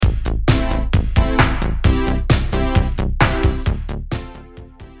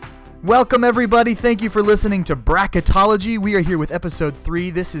Welcome, everybody. Thank you for listening to Bracketology. We are here with episode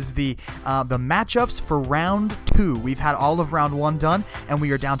 3. This is the matchups for round 2. We've had all of round 1 done, and we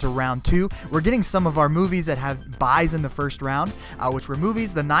are down to round 2. We're getting some of our movies that have buys in the first round, which were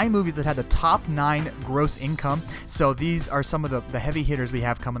the 9 movies that had the top 9 gross income. So these are some of the heavy hitters we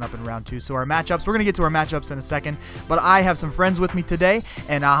have coming up in round 2. So our matchups, we're going to get to our matchups in a second, but I have some friends with me today,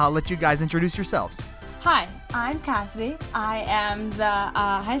 and I'll let you guys introduce yourselves. Hi, I'm Cassidy. I am the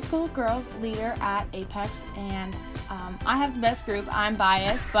high school girls leader at Apex, and I have the best group. I'm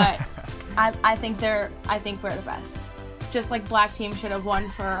biased, but I think we're the best. Just like Black Team should have won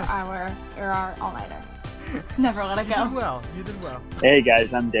for our all-nighter. Never let it go. You did well. Hey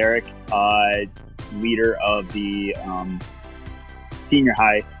guys, I'm Derek, leader of the senior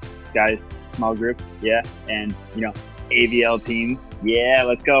high guys small group. Yeah, and AVL team. Yeah,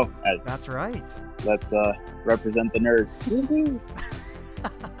 let's go. That's right. Let's represent the nerds.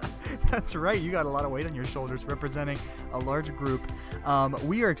 That's right. You got a lot of weight on your shoulders representing a large group.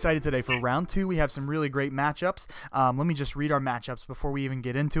 We are excited today for round 2. We have some really great matchups. Let me just read our matchups before we even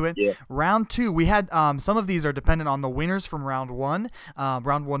get into it. Yeah. Round 2, we had some of these are dependent on the winners from round 1.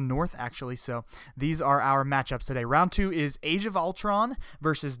 Round 1 North, actually. So these are our matchups today. Round 2 is Age of Ultron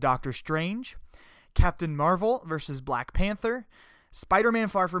versus Doctor Strange. Captain Marvel versus Black Panther. Spider-Man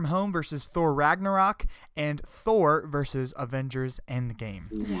Far From Home versus Thor Ragnarok, and Thor versus Avengers Endgame.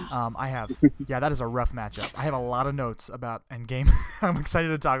 Yeah. That is a rough matchup. I have a lot of notes about Endgame. I'm excited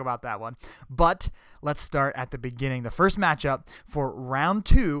to talk about that one. But let's start at the beginning. The first matchup for round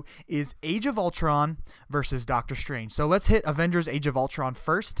 2 is Age of Ultron versus Doctor Strange. So let's hit Avengers Age of Ultron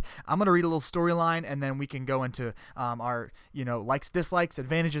first. I'm going to read a little storyline, and then we can go into our likes, dislikes,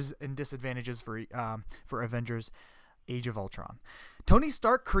 advantages, and disadvantages for Avengers Age of Ultron. Tony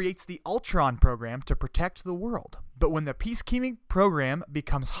Stark creates the Ultron program to protect the world. But when the peacekeeping program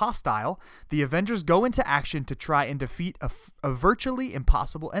becomes hostile, the Avengers go into action to try and defeat a virtually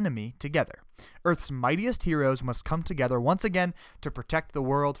impossible enemy together. Earth's mightiest heroes must come together once again to protect the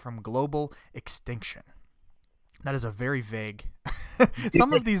world from global extinction. That is a very vague.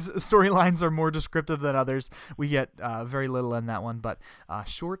 Some of these storylines are more descriptive than others. We get very little in that one, but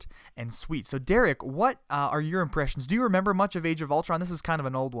short and sweet. So, Derek, what are your impressions? Do you remember much of Age of Ultron? This is kind of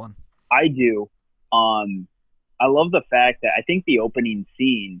an old one. I do. I love the fact that I think the opening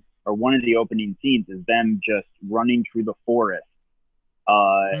scene, or one of the opening scenes, is them just running through the forest,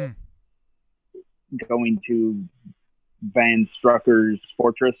 going to Van Strucker's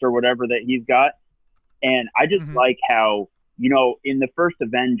fortress or whatever that he's got. And I just like how, in the first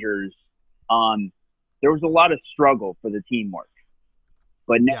Avengers, there was a lot of struggle for the teamwork.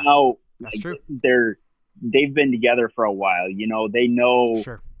 But now that's true. They've been together for a while. They know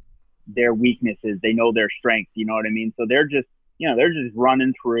their weaknesses. They know their strengths. You know what I mean? So they're just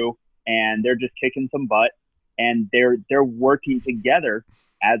running through, and they're just kicking some butt, and they're working together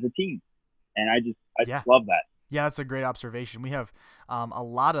as a team. And I just love that. Yeah, that's a great observation. We have a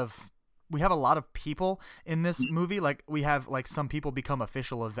lot of people in this movie. Like we have some people become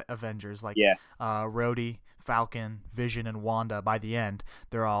official Avengers, like Rhodey, Falcon, Vision, and Wanda. By the end,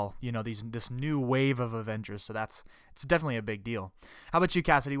 they're all this new wave of Avengers. So it's definitely a big deal. How about you,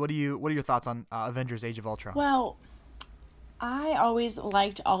 Cassidy? What are your thoughts on Avengers: Age of Ultron? Well, I always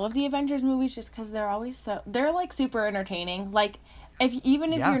liked all of the Avengers movies just because they're super entertaining. Like if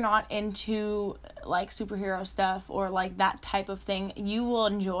you're not into superhero stuff or that type of thing, you will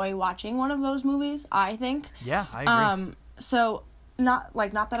enjoy watching one of those movies, I think. Yeah, I agree. So not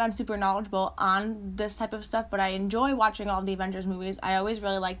that I'm super knowledgeable on this type of stuff, but I enjoy watching all of the Avengers movies. I always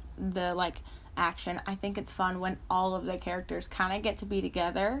really like the action. I think it's fun when all of the characters kind of get to be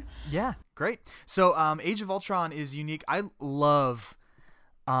together. Yeah, great. So Age of Ultron is unique. I love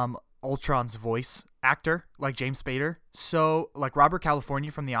Ultron's voice actor, like James Spader. So Robert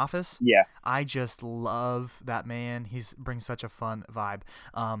California from The Office. Yeah. I just love that man. He brings such a fun vibe.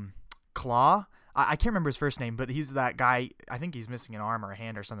 Claw, I can't remember his first name, but he's that guy. I think he's missing an arm or a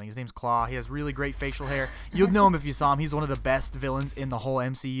hand or something. His name's Claw. He has really great facial hair. You'd know him if you saw him. He's one of the best villains in the whole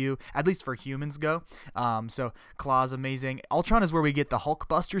MCU, at least for humans go. So Claw's amazing. Ultron is where we get the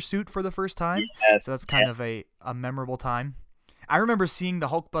Hulkbuster suit for the first time. Yes. So that's kind of a memorable time. I remember seeing the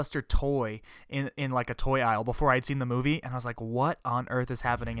Hulkbuster toy in a toy aisle before I'd seen the movie, and I was like, what on earth is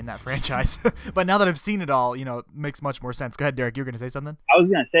happening in that franchise? But now that I've seen it all, it makes much more sense. Go ahead, Derek. You were going to say something? I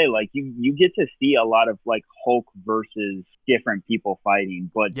was going to say, you get to see a lot of, Hulk versus different people fighting,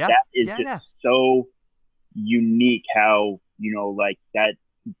 but that is so unique how, that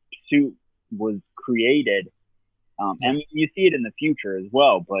suit was created. And you see it in the future as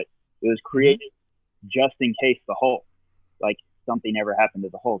well, but it was created just in case the Hulk. something ever happened to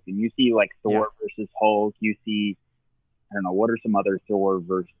the Hulk. And you see like Thor versus Hulk. You see, I don't know, what are some other Thor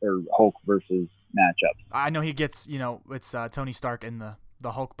versus or Hulk versus matchups? I know he gets, it's Tony Stark in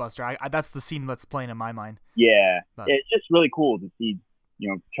the Hulk Buster. I that's the scene that's playing in my mind. Yeah, but it's just really cool to see,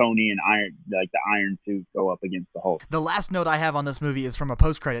 Tony and the Iron Suit go up against the Hulk. The last note I have on this movie is from a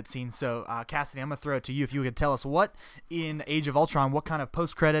post-credit scene. So, Cassidy, I'm going to throw it to you. If you could tell us what, in Age of Ultron, what kind of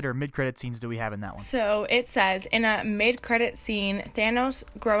post-credit or mid-credit scenes do we have in that one? So, it says, in a mid-credit scene, Thanos,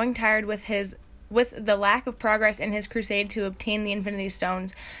 growing tired with the lack of progress in his crusade to obtain the Infinity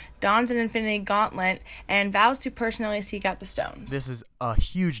Stones, dons an Infinity Gauntlet and vows to personally seek out the stones. This is a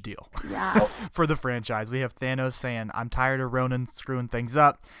huge deal for the franchise. We have Thanos saying, I'm tired of Ronan screwing things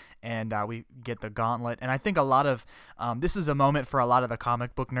up, and we get the gauntlet. And I think a lot of this is a moment for a lot of the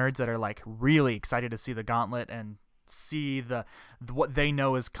comic book nerds that are like really excited to see the gauntlet and see what they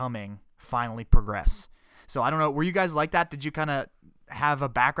know is coming finally progress. So I don't know, were you guys like that? Did you kind of have a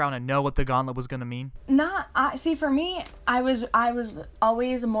background and know what the gauntlet was going to mean? See, for me, I was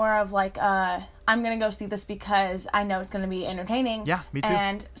always more of like, I'm going to go see this because I know it's going to be entertaining. Yeah, me too.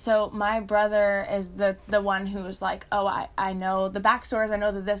 And so my brother is the one who's like, oh, I know the backstories, I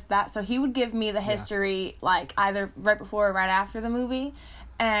know that. So he would give me the history, like either right before or right after the movie.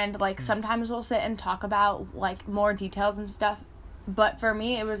 And like sometimes we'll sit and talk about like more details and stuff. But for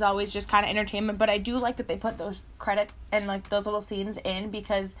me, it was always just kind of entertainment. But I do like that they put those credits and, like, those little scenes in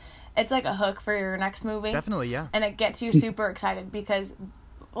because it's, like, a hook for your next movie. Definitely, yeah. And it gets you super excited because,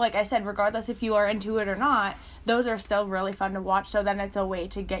 like I said, regardless if you are into it or not, those are still really fun to watch. So then it's a way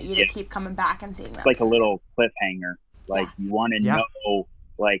to get you to keep coming back and seeing them. It's like a little cliffhanger. Like, you want to know,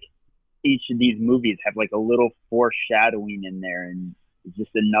 like, each of these movies have, like, a little foreshadowing in there. And just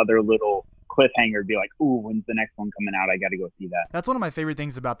another little cliffhanger, be like, ooh, when's the next one coming out? I got to go see that. That's one of my favorite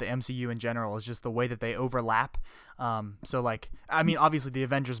things about the MCU in general is just the way that they overlap. So like, I mean, obviously the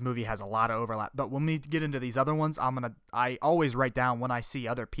Avengers movie has a lot of overlap, but when we get into these other ones, I always write down when I see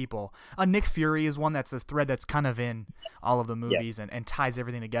other people. Nick Fury is one that's a thread that's kind of in all of the movies and ties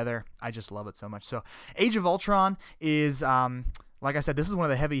everything together. I just love it so much. So Age of Ultron is, like I said, this is one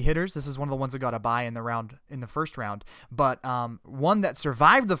of the heavy hitters. This is one of the ones that got a bye in the first round. But one that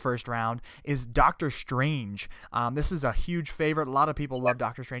survived the first round is Doctor Strange. This is a huge favorite. A lot of people love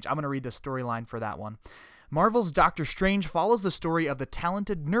Doctor Strange. I'm going to read the storyline for that one. Marvel's Doctor Strange follows the story of the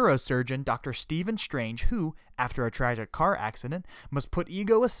talented neurosurgeon Dr. Stephen Strange, who, after a tragic car accident, must put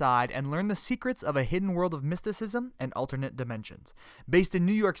ego aside and learn the secrets of a hidden world of mysticism and alternate dimensions. Based in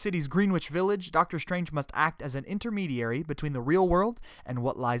New York City's Greenwich Village, Dr. Strange must act as an intermediary between the real world and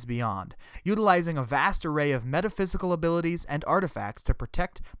what lies beyond, utilizing a vast array of metaphysical abilities and artifacts to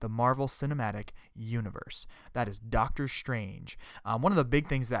protect the Marvel Cinematic Universe. That is Doctor Strange. One of the big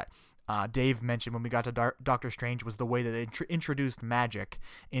things that Dave mentioned when we got to Doctor Strange was the way that they introduced magic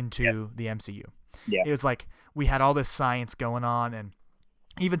into the MCU. Yeah. It was like we had all this science going on, and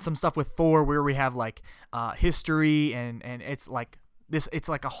even some stuff with Thor where we have like history and it's like this. It's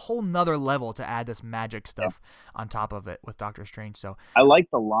like a whole nother level to add this magic stuff on top of it with Doctor Strange. So I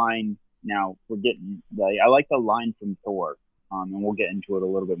like the line. Now I like the line from Thor, and we'll get into it a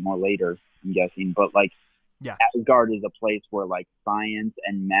little bit more later, I'm guessing. But like, Asgard is a place where like science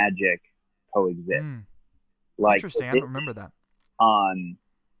and magic coexist. Like, interesting. I don't remember that.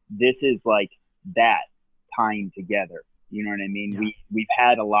 This is like that tying together. You know what I mean? Yeah. We've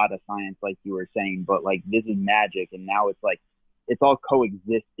had a lot of science, like you were saying, but like this is magic, and now it's like it's all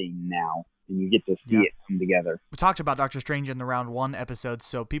coexisting now, and you get to see it come together. We talked about Doctor Strange in the round 1 episode,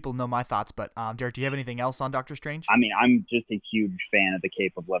 so people know my thoughts. But Derek, do you have anything else on Doctor Strange? I mean, I'm just a huge fan of the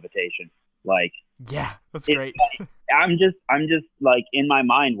Cape of Levitation. Like, yeah, that's great. Like, I'm just like in my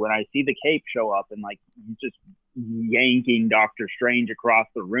mind when I see the cape show up and like he's just yanking Doctor Strange across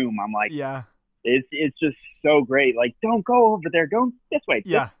the room. I'm like, it's just so great. Like, don't go over there. Go this way.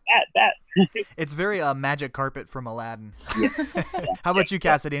 Yeah, that. It's very magic carpet from Aladdin. How about you,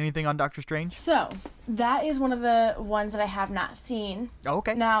 Cassidy? Anything on Doctor Strange? So that is one of the ones that I have not seen. Oh,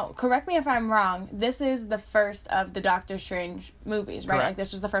 okay. Now, correct me if I'm wrong. This is the first of the Doctor Strange movies, right? Correct. Like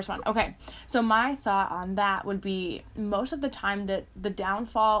this was the first one. Okay. So my thought on that would be most of the time that the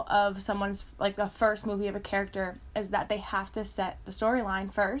downfall of someone's like the first movie of a character is that they have to set the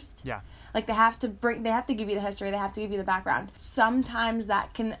storyline first. Yeah. Like they have to give you the history, they have to give you the background. Sometimes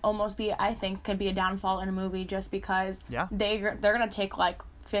that can almost be, I think, could be a downfall in a movie just because they're going to take like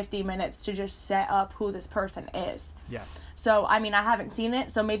 50 minutes to just set up who this person is. Yes. So, I mean, I haven't seen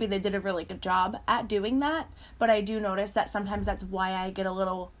it, so maybe they did a really good job at doing that, but I do notice that sometimes that's why I get a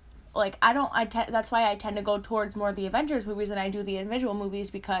little like that's why I tend to go towards more the Avengers movies than I do the individual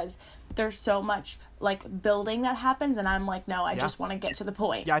movies, because there's so much like building that happens, and I'm like, no, I just want to get to the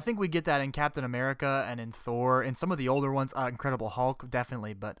point. Yeah, I think we get that in Captain America and in Thor and some of the older ones, Incredible Hulk,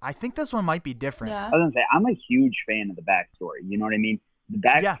 definitely. But I think this one might be different. Yeah. I was gonna say, I'm a huge fan of the backstory. You know what I mean? The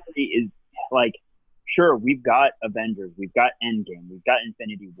backstory is like, sure, we've got Avengers, we've got Endgame, we've got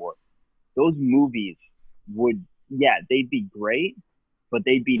Infinity War. Those movies they'd be great, but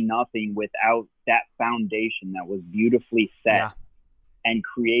they'd be nothing without that foundation that was beautifully set and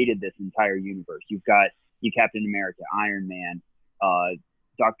created this entire universe. You've got Captain America, Iron Man,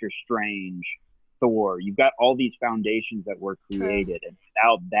 Doctor Strange, Thor. You've got all these foundations that were created, and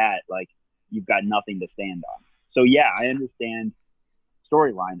without that, like, you've got nothing to stand on. So yeah, I understand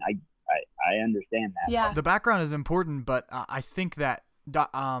storyline. I understand that. Yeah, the background is important, but I think that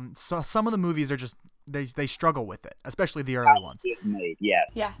so some of the movies are just they struggle with it, especially the early ones.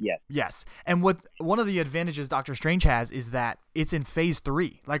 Yes. And one of the advantages Doctor Strange has is that it's in phase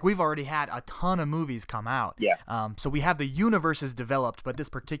 3. Like, we've already had a ton of movies come out. Yeah. So we have the universes developed, but this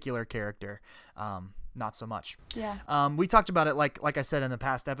particular character, not so much. Yeah. We talked about it like I said in the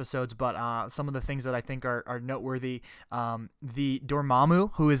past episodes, but some of the things that I think are noteworthy, the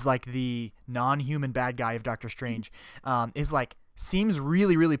Dormammu, who is like the non-human bad guy of Doctor Strange, is like seems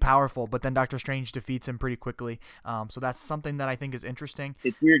really, really powerful, but then Doctor Strange defeats him pretty quickly. So that's something that I think is interesting.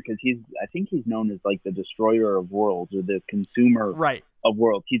 It's weird because I think he's known as like the destroyer of worlds, or the consumer of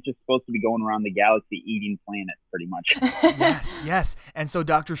worlds. He's just supposed to be going around the galaxy eating planets pretty much. Yes. And so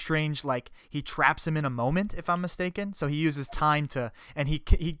Doctor Strange, like, he traps him in a moment, if I'm mistaken. So he uses time and he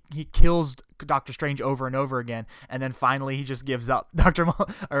kills Doctor Strange over and over again, and then finally he just gives up.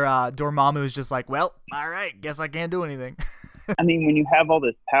 Dormammu is just like, well, all right, guess I can't do anything. I mean, when you have all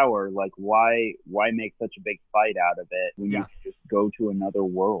this power, like, why make such a big fight out of it when you can just go to another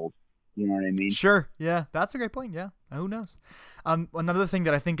world? You know what I mean? Sure. Yeah, that's a great point. Yeah. Who knows? Another thing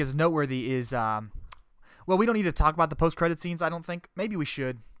that I think is noteworthy is, well, we don't need to talk about the post-credit scenes, I don't think. Maybe we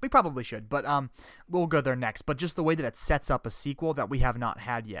should. We probably should, but we'll go there next. But just the way that it sets up a sequel that we have not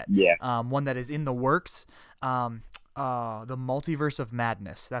had yet. Yeah. One that is in the works. The Multiverse of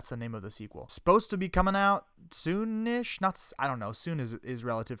Madness. That's the name of the sequel. Supposed to be coming out soonish. I don't know. Soon is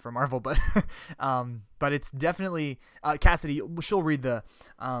relative for Marvel, but it's definitely Cassidy. She'll read the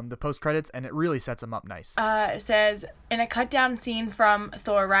post credits, and it really sets them up nice. It says, in a cut down scene from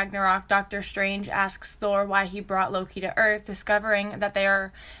Thor Ragnarok, Doctor Strange asks Thor why he brought Loki to Earth. Discovering that they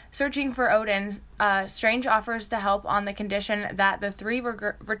are searching for Odin, Strange offers to help on the condition that the three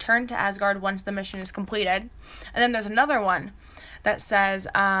return to Asgard once the mission is completed. And then there's another one that says,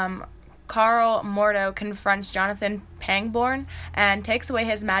 Carl Mordo confronts Jonathan Pangborn and takes away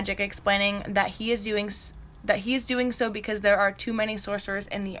his magic, explaining that he is doing so because there are too many sorcerers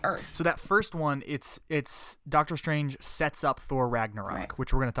in the earth. So that first one, it's Doctor Strange sets up Thor Ragnarok,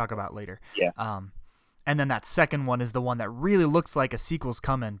 which we're going to talk about later. Yeah. And then that second one is the one that really looks like a sequel's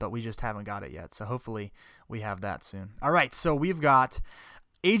coming, but we just haven't got it yet. So hopefully we have that soon. All right, so we've got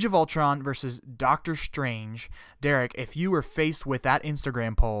Age of Ultron versus Doctor Strange. Derek, if you were faced with that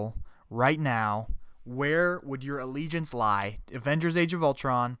Instagram poll right now, where would your allegiance lie? Avengers Age of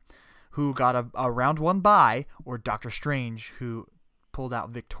Ultron, who got a round 1 bye, or Doctor Strange, who pulled out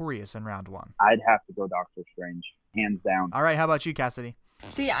victorious in round 1? I'd have to go Doctor Strange, hands down. All right, how about you, Cassidy?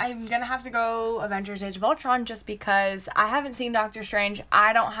 See, I'm going to have to go Avengers Age of Ultron just because I haven't seen Doctor Strange.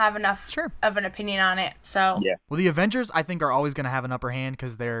 I don't have enough of an opinion on it. So yeah. Well, the Avengers, I think, are always going to have an upper hand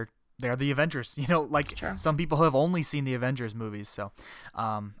because they're the Avengers. You know, like some people have only seen the Avengers movies. So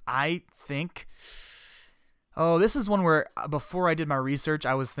I think... Oh, this is one where before I did my research,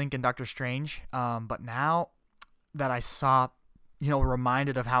 I was thinking Doctor Strange. But now that I saw...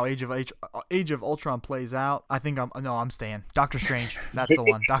 reminded of how Age of Ultron plays out, I think I'm staying. Doctor Strange. That's the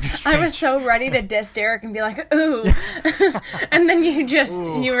one. Doctor Strange. I was so ready to diss Derek and be like, ooh. And then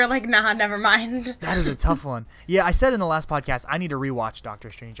you were like, nah, never mind. That is a tough one. Yeah, I said in the last podcast, I need to rewatch Doctor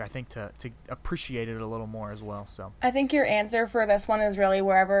Strange, I think, to appreciate it a little more as well. So I think your answer for this one is really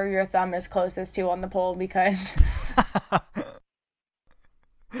wherever your thumb is closest to on the poll, because...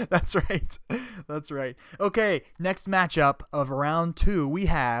 That's right. Okay, next matchup of round 2, we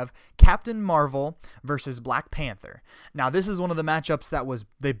have Captain Marvel versus Black Panther. Now, this is one of the matchups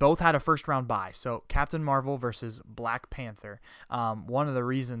they both had a first round bye. So, Captain Marvel versus Black Panther. One of the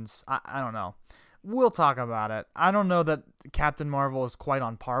reasons, I don't know. We'll talk about it. I don't know that Captain Marvel is quite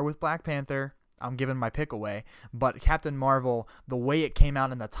on par with Black Panther. I'm giving my pick away, but Captain Marvel, the way it came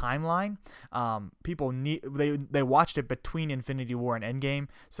out in the timeline, people they watched it between Infinity War and Endgame.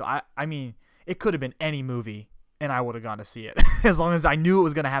 So I mean, it could have been any movie and I would have gone to see it as long as I knew it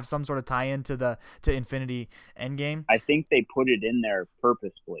was going to have some sort of tie-in to Infinity Endgame. I think they put it in there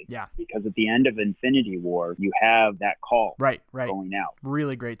purposefully. Yeah. Because at the end of Infinity War, you have that call right going out.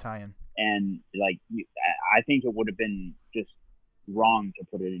 Really great tie-in. And like, I think it would have been just wrong to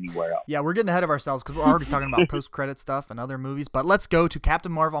put it anywhere else. Yeah, we're getting ahead of ourselves because we're already talking about post-credit stuff and other movies. But let's go to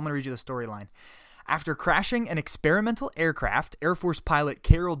Captain Marvel. I'm going to read you the storyline. After crashing an experimental aircraft, Air Force pilot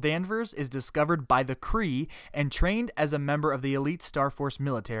Carol Danvers is discovered by the Kree and trained as a member of the elite Star Force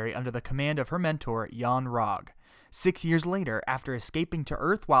military under the command of her mentor, Yon-Rogg. 6 years later, after escaping to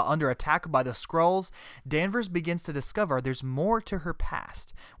Earth while under attack by the Skrulls, Danvers begins to discover there's more to her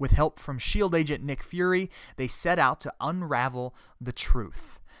past. With help from S.H.I.E.L.D. agent Nick Fury, they set out to unravel the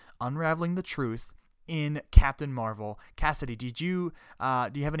truth. Unraveling the truth in Captain Marvel. Cassidy, do you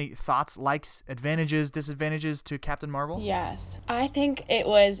have any thoughts, likes, advantages, disadvantages to Captain Marvel? Yes. I think it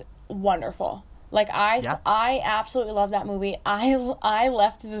was wonderful. Like, I absolutely love that movie. I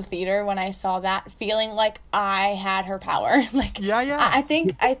left the theater when I saw that feeling like I had her power. Like, I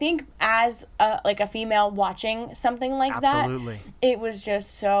think as a female watching something like Absolutely. that, it was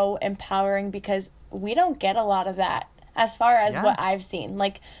just so empowering because we don't get a lot of that as far as what I've seen.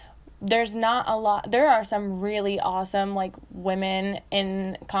 Like, there's not a lot. There are some really awesome, like, women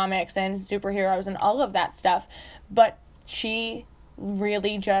in comics and superheroes and all of that stuff, but she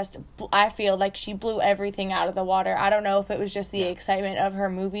really just, I feel like she blew everything out of the water. I don't know if it was just the excitement of her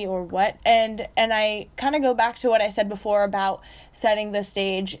movie or what. And I kind of go back to what I said before about setting the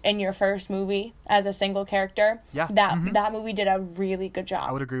stage in your first movie as a single character. Yeah. That movie did a really good job.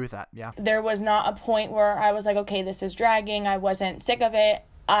 I would agree with that. Yeah. There was not a point where I was like, okay, this is dragging. I wasn't sick of it.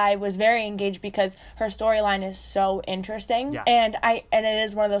 I was very engaged because her storyline is so interesting. Yeah. And it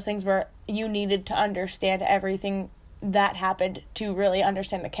is one of those things where you needed to understand everything that happened to really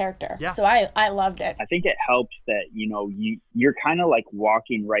understand the character. Yeah. So I loved it. I think it helps that, you're kind of like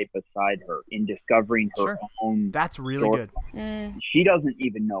walking right beside her in discovering her own That's really story. good. She doesn't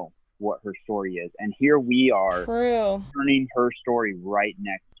even know what her story is. And here we are learning her story right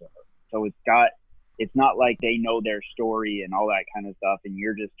next to her. So it's not like they know their story and all that kind of stuff and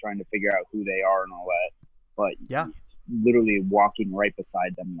you're just trying to figure out who they are and all that. But literally walking right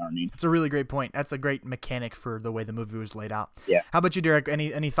beside them learning. It's a really great point. That's a great mechanic for the way the movie was laid out. Yeah. How about you, Derek?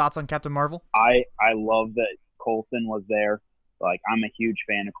 Any thoughts on Captain Marvel? I love that Coulson was there. Like, I'm a huge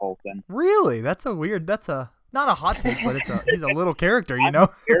fan of Coulson. Really? That's not a hot take, but he's a little character, I'm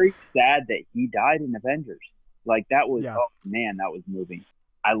very sad that he died in Avengers. Like, that was, oh man, that was moving.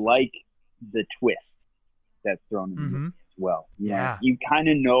 I like the twist that's thrown in the movie as well. Yeah. You kind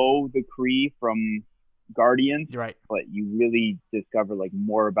of know the Kree from Guardians, right? But you really discover like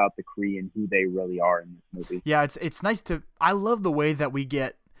more about the Kree and who they really are in this movie. Yeah, it's nice I love the way that we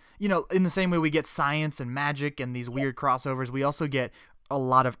get, in the same way we get science and magic and these weird crossovers, we also get a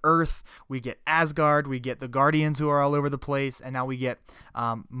lot of Earth, we get Asgard, we get the Guardians who are all over the place, and now we get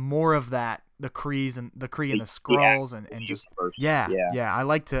more of that, the Kree and the Skrulls and just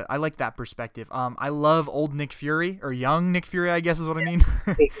I like that perspective. I love old Nick Fury, or young Nick Fury, I guess is what I mean.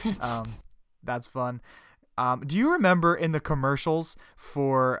 That's fun. Do you remember in the commercials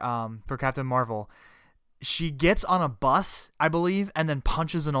for Captain Marvel, she gets on a bus, I believe, and then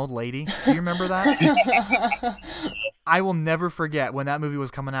punches an old lady? Do you remember that? I will never forget when that movie was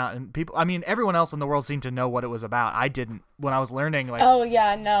coming out, and everyone else in the world seemed to know what it was about. I didn't when I was learning. Like, oh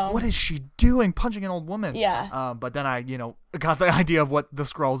yeah, no. What is she doing, punching an old woman? Yeah. But then I, got the idea of what the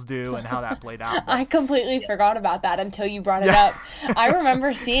Skrulls do and how that played out. I completely forgot about that until you brought it up. I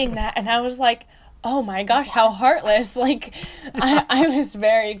remember seeing that, and I was like, oh my gosh, how heartless. Like, I was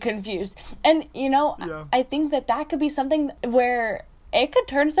very confused. And, I think that could be something where it could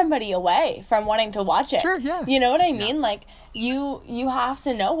turn somebody away from wanting to watch it. Sure, yeah. You know what I mean? Like, you have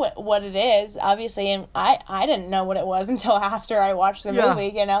to know what it is, obviously, and I didn't know what it was until after I watched the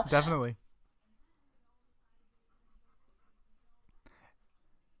movie, Definitely.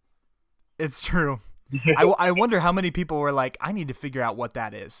 It's true. I wonder how many people were like, I need to figure out what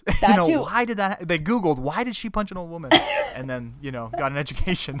that is. Too. Why did that? They Googled, why did she punch an old woman? And then, got an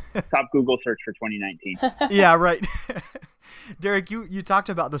education. Top Google search for 2019. Yeah, right. Derek, you talked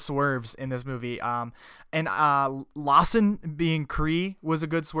about the swerves in this movie. And Lawson being Kree was a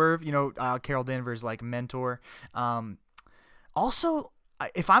good swerve. Carol Danvers' like mentor. Also,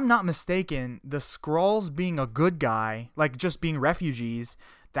 if I'm not mistaken, the Skrulls being a good guy, like just being refugees,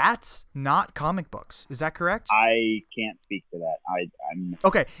 that's not comic books. Is that correct? I can't speak to that. I'm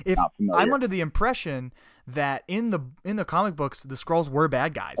okay. If not familiar. I'm under the impression that in the comic books the Skrulls were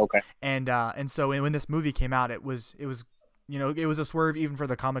bad guys. Okay. And so when this movie came out, it was You know, it was a swerve even for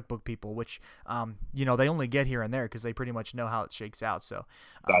the comic book people, which, you know, they only get here and there because they pretty much know how it shakes out. So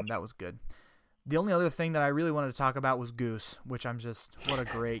that was good. The only other thing that I really wanted to talk about was Goose, which what a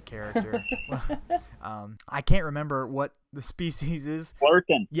great character. I can't remember what the species is.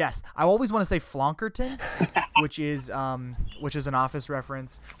 Flurkin. Yes. I always want to say Flonkerton, which is an Office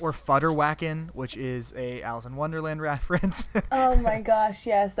reference, or Futterwacken, which is a Alice in Wonderland reference. Oh my gosh,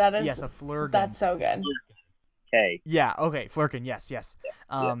 yes, that is. Yes, a Flurkin. That's so good. Okay. Yeah, okay, Flurkin, yes.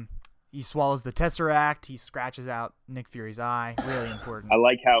 He swallows the Tesseract, he scratches out Nick Fury's eye. Really important. I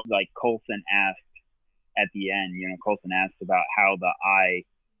like how Coulson asked at the end, you know, Coulson asked about how the eye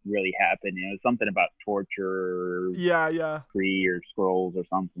really happened. You know, something about torture, free or scrolls or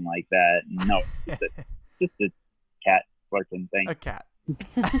something like that. No, just a cat Flurkin thing. A cat.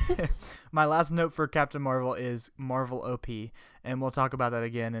 My last note for Captain Marvel is Marvel OP, and we'll talk about that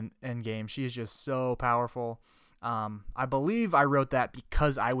again in Endgame. She is just so powerful. I believe I wrote that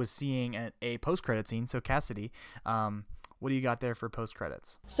because I was seeing a post-credit scene. So Cassidy, what do you got there for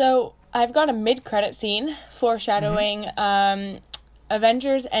post-credits? So I've got a mid-credit scene foreshadowing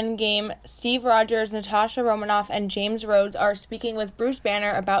Avengers Endgame. Steve Rogers, Natasha Romanoff, and James Rhodes are speaking with Bruce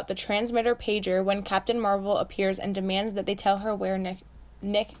Banner about the transmitter pager when Captain Marvel appears and demands that they tell her where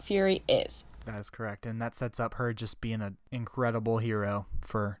Nick Fury is. That is correct, and that sets up her just being an incredible hero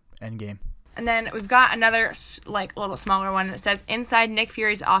for Endgame. And then we've got another, little smaller one that says, inside Nick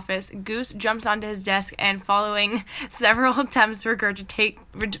Fury's office, Goose jumps onto his desk and, following several attempts, regurgitates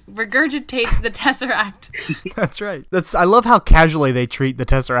the Tesseract. That's right. I love how casually they treat the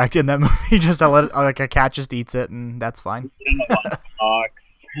Tesseract in that movie. Just a cat just eats it, and that's fine.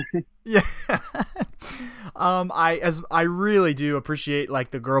 Yeah. I really do appreciate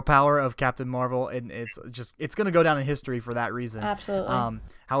the girl power of Captain Marvel, and it's gonna go down in history for that reason. Absolutely.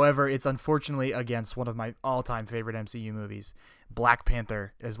 However, it's unfortunately against one of my all-time favorite MCU movies. Black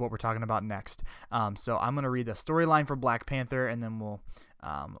Panther is what we're talking about next. So I'm gonna read the storyline for Black Panther, and then we'll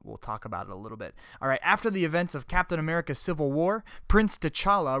talk about it a little bit. All right. After the events of Captain America's Civil War, Prince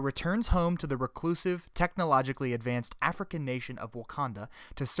T'Challa returns home to the reclusive, technologically advanced African nation of Wakanda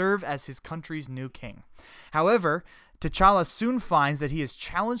to serve as his country's new king. However, T'Challa soon finds that he is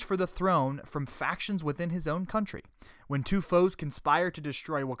challenged for the throne from factions within his own country. When two foes conspire to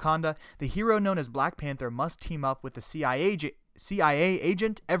destroy Wakanda, the hero known as Black Panther must team up with the CIA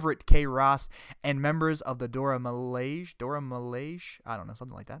agent Everett K. Ross and members of the Dora Milaje, I don't know,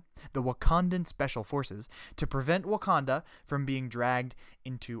 something like that, the Wakandan Special Forces, to prevent Wakanda from being dragged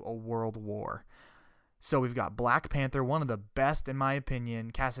into a world war. So we've got Black Panther, one of the best in my opinion.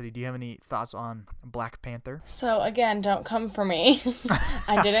 Cassidy, do you have any thoughts on Black Panther? So again, don't come for me.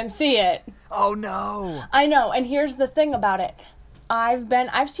 I didn't see it. Oh no. I know, and here's the thing about it.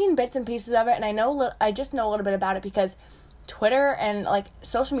 I've seen bits and pieces of it, and I just know a little bit about it because Twitter and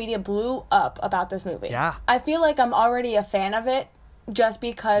social media blew up about this movie. Yeah. I feel like I'm already a fan of it just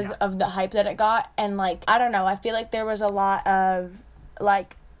because of the hype that it got, and I don't know, I feel like there was a lot of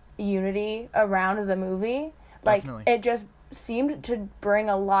unity around the movie. Definitely. It just seemed to bring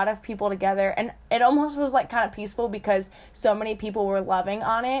a lot of people together, and it almost was kind of peaceful because so many people were loving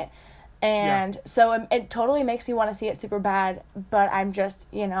on it, and so it totally makes me want to see it super bad, but I'm just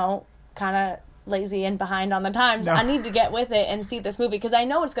kind of lazy and behind on the times. No. I need to get with it and see this movie because I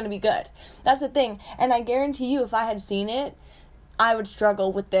know it's going to be good. That's the thing, and I guarantee you if I had seen it, I would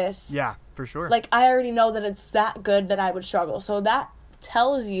struggle with this. Yeah, for sure. I already know that it's that good that I would struggle, so that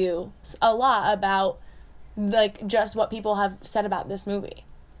tells you a lot about just what people have said about this movie.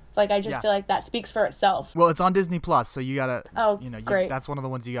 I just feel like that speaks for itself. Well, it's on Disney Plus, so you gotta great. That's one of the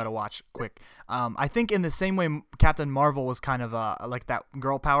ones you gotta watch quick. I think in the same way Captain Marvel was kind of that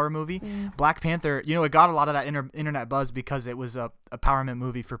girl power movie, Black Panther, it got a lot of that internet buzz because it was a empowerment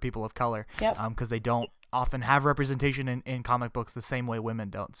movie for people of color. Yep. Because they don't often have representation in comic books the same way women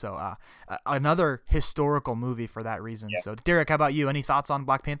don't. So another historical movie for that reason. Yep. So Derek, how about you? Any thoughts on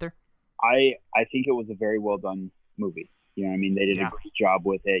Black Panther? I think it was a very well done movie. They did a great job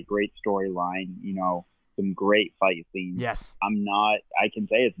with it. Great storyline. Some great fight scenes. Yes. I can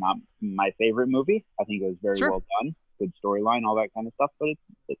say it's not my favorite movie. I think it was very well done. Good storyline, all that kind of stuff. But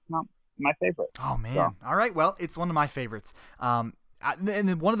it's not my favorite. Oh man. So. All right. Well, it's one of my favorites. And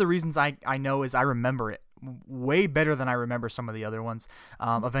one of the reasons I know is I remember it way better than I remember some of the other ones.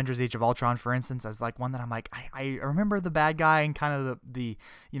 Avengers Age of Ultron, for instance, as one that I'm I remember the bad guy and kind of the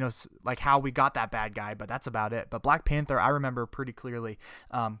how we got that bad guy, but that's about it. But Black Panther, I remember pretty clearly.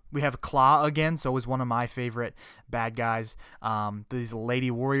 We have Claw again, so it was one of my favorite bad guys. These Lady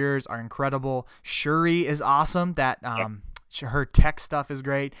Warriors are incredible. Shuri is awesome. That Her tech stuff is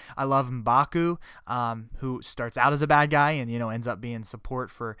great. I love M'Baku, who starts out as a bad guy and ends up being support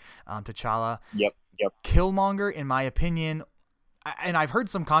for T'Challa. Yep. Killmonger, in my opinion, and I've heard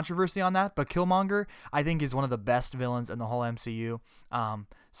some controversy on that, but Killmonger I think is one of the best villains in the whole MCU.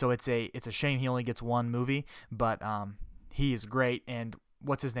 So it's a shame he only gets one movie, but he is great. And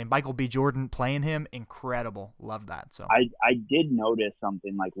what's his name? Michael B. Jordan playing him, incredible. Love that. So I did notice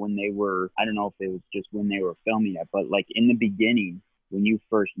something, like when they were, I don't know if it was just when they were filming it, but like in the beginning when you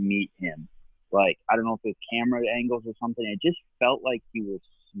first meet him, like I don't know if it's camera angles or something, it just felt like he was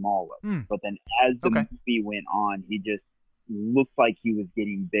smaller. But then as the movie went on, he just looked like he was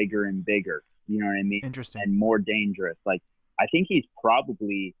getting bigger and bigger. You know what I mean? Interesting. And more dangerous. Like I think he's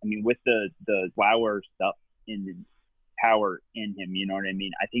probably, I mean, with the flower stuff in the power in him, you know what I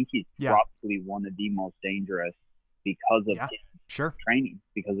mean? I think he's probably one of the most dangerous because of his training,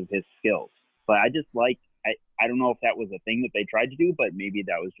 because of his skills. But I just I don't know if that was a thing that they tried to do, but maybe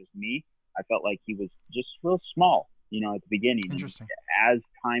that was just me. I felt like he was just real small, at the beginning. Interesting. And as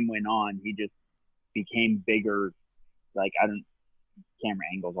time went on, he just became bigger. Like camera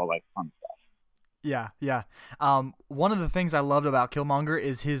angles, all that fun stuff. Yeah. One of the things I loved about Killmonger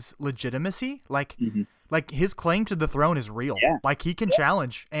is his legitimacy. Like his claim to the throne is real. Yeah. Like he can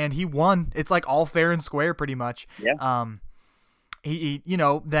challenge, and he won. It's like all fair and square, pretty much. Yeah. He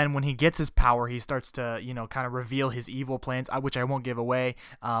then when he gets his power, he starts to, kind of reveal his evil plans, which I won't give away.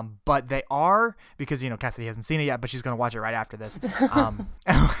 But they are, because, Cassidy hasn't seen it yet, but she's going to watch it right after this.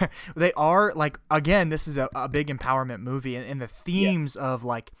 They are like, again, this is a big empowerment movie, and the themes of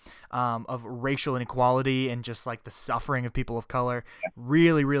of racial inequality and just like the suffering of people of color,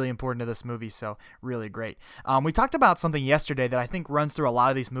 really, really important to this movie. So really great. We talked about something yesterday that I think runs through a lot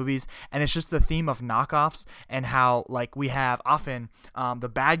of these movies, and it's just the theme of knockoffs and how we have often the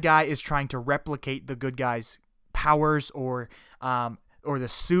bad guy is trying to replicate the good guy's powers or the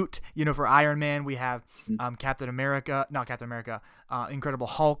suit. For Iron Man, we have Incredible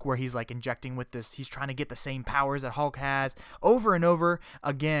Hulk, where he's injecting with this. He's trying to get the same powers that Hulk has over and over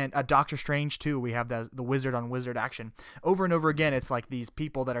again. Doctor Strange too. We have the wizard on wizard action over and over again. It's like these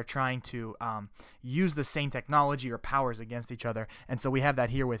people that are trying to use the same technology or powers against each other. And so we have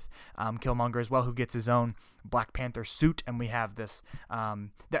that here with Killmonger as well, who gets his own Black Panther suit. And we have this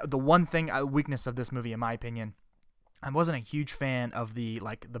the one thing weakness of this movie, in my opinion, I wasn't a huge fan of the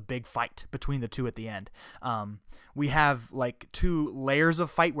big fight between the two at the end. We have two layers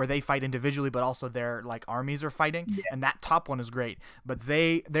of fight where they fight individually, but also their armies are fighting, and that top one is great. But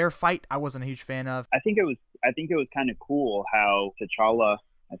their fight, I wasn't a huge fan of. I think it was kind of cool how T'Challa,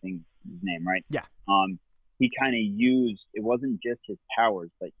 I think his name, right? Yeah. He kind of used, it wasn't just his powers,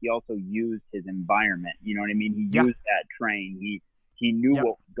 but he also used his environment. You know what I mean? He used that train. He knew what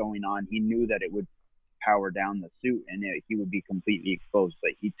was going on. He knew that it would power down the suit and he would be completely exposed, but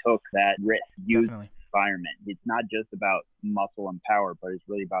he took that risk, used the environment. It's not just about muscle and power, but it's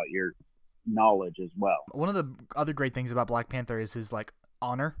really about your knowledge as well. One of the other great things about Black Panther is his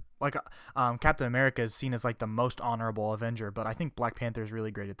honor. Captain America is seen as the most honorable Avenger, but I think Black Panther is really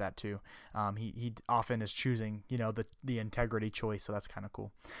great at that too. He often is choosing, the integrity choice, so that's kind of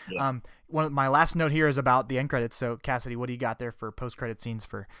cool. Yeah. My last note here is about the end credits. So Cassidy, what do you got there for post-credit scenes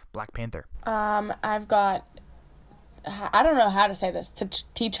for Black Panther? I've got, I don't know how to say this,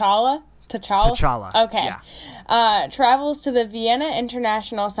 T'Challa. Okay. Yeah. Travels to the Vienna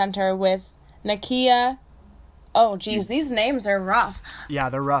International Center with Nakia. Oh, geez, these names are rough. Yeah,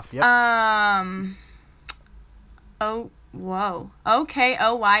 they're rough. Yep. Oh, whoa.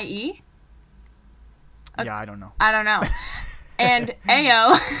 Okoye? Yeah, I don't know. And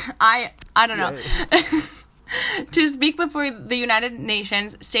Ao, I don't know. To speak before the United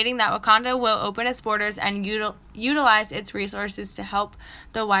Nations, stating that Wakanda will open its borders and utilize its resources to help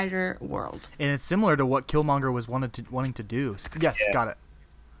the wider world. And it's similar to what Killmonger was wanting to do. Yes, got it.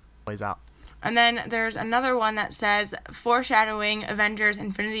 Plays out. And then there's another one that says, foreshadowing Avengers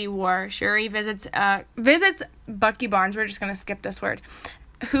Infinity War, Shuri visits Bucky Barnes, we're just going to skip this word,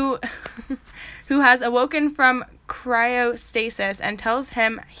 who has awoken from cryostasis and tells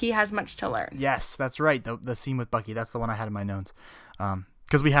him he has much to learn. Yes, that's right. The scene with Bucky, that's the one I had in my notes.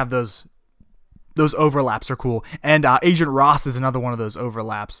 Because we have those overlaps are cool. And Agent Ross is another one of those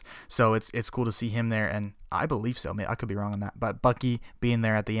overlaps. So it's cool to see him there. And I believe so. I could be wrong on that. But Bucky being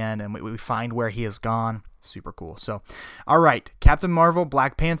there at the end and we find where he has gone. Super cool. So, all right. Captain Marvel,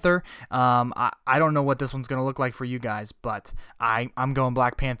 Black Panther. I don't know what this one's going to look like for you guys, but I'm going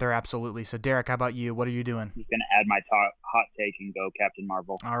Black Panther absolutely. So, Derek, how about you? What are you doing? I'm just going to add my hot take and go Captain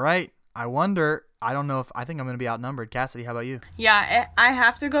Marvel. All right. I wonder. I don't know if I think I'm going to be outnumbered. Cassidy, how about you? Yeah, I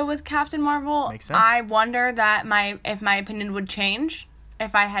have to go with Captain Marvel. Makes sense. I wonder that if my opinion would change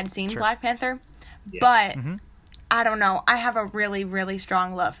if I had seen Black Panther, but I don't know. I have a really, really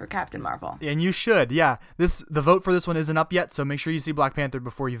strong love for Captain Marvel. And you should, yeah. The vote for this one isn't up yet, so make sure you see Black Panther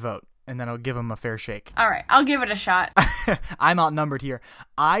before you vote, and then I'll give him a fair shake. All right, I'll give it a shot. I'm outnumbered here.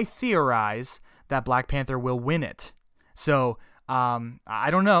 I theorize that Black Panther will win it. So, I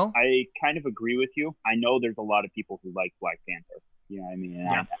don't know. I kind of agree with you. I know there's a lot of people who like Black Panther. You know what I mean? And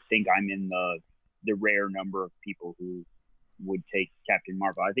I think I'm in the rare number of people who would take Captain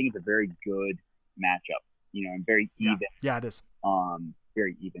Marvel. I think it's a very good matchup. You know, and very even. Yeah, it is.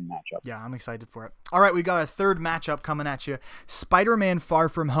 Very even matchup. Yeah, I'm excited for it. All right, we got a third matchup coming at you. Spider-Man Far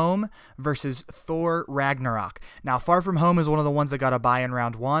From Home versus Thor Ragnarok. Now, Far From Home is one of the ones that got a bye in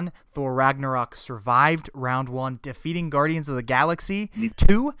round 1. Thor Ragnarok survived round 1, defeating Guardians of the Galaxy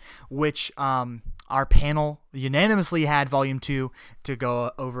 2, which our panel unanimously had Volume 2 to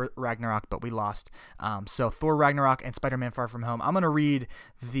go over Ragnarok, but we lost. So Thor Ragnarok and Spider-Man Far From Home. I'm going to read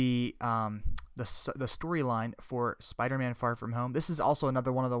the storyline for Spider-Man Far From Home. This is also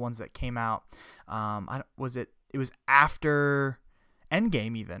another one of the ones that came out. It was after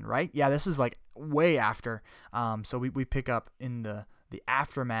Endgame even, right? Yeah, this is like way after. So we pick up in the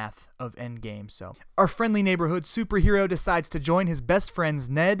aftermath of Endgame. So our friendly neighborhood superhero decides to join his best friends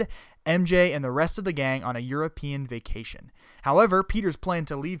Ned, MJ, and the rest of the gang on a European vacation. However, Peter's plan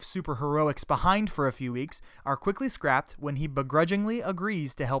to leave superheroics behind for a few weeks are quickly scrapped when he begrudgingly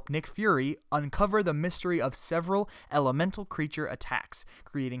agrees to help Nick Fury uncover the mystery of several elemental creature attacks,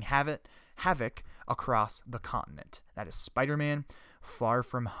 creating havoc across the continent. That is Spider-Man Far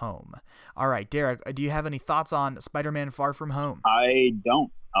From Home. All right, Derek, do you have any thoughts on Spider-Man Far From Home? I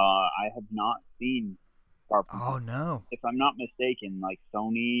don't. I have not seen Far From Home. Oh, no. If I'm not mistaken, like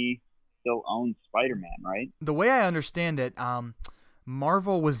Sony still owns Spider-Man, right? The way I understand it,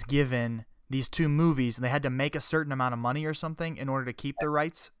 Marvel was given these 2 movies, and they had to make a certain amount of money or something in order to keep the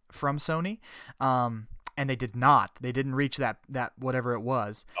rights from Sony. And they did not. They didn't reach that whatever it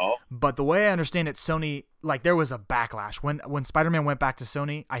was. Oh. But the way I understand it, Sony, like, there was a backlash. When Spider-Man went back to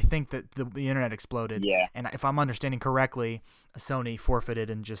Sony, I think that the internet exploded. Yeah. And if I'm understanding correctly, Sony forfeited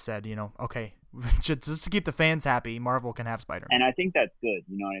and just said, okay, just to keep the fans happy, Marvel can have Spider-Man. And I think that's good.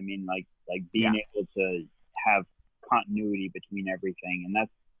 You know what I mean? Like being able to have continuity between everything. And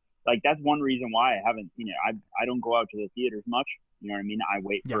that's one reason why I haven't seen it. I don't go out to the theaters much. You know what I mean? I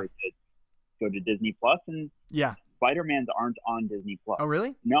wait for it to go to Disney Plus, and Spider-Man's aren't on Disney Plus. Oh,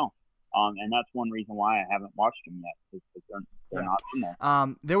 really? No. And that's one reason why I haven't watched them yet, because they're not in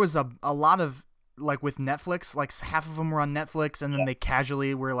there. There was a lot of, like, with Netflix, like half of them were on Netflix, and then they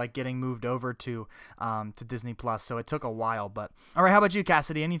casually were like getting moved over to Disney Plus. So it took a while. But all right, how about you,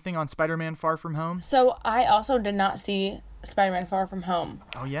 Cassidy? Anything on Spider-Man Far From Home? So I also did not see Spider-Man Far From Home.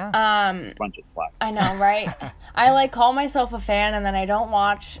 Oh yeah. Bunch of slack. I know, right? I call myself a fan, and then I don't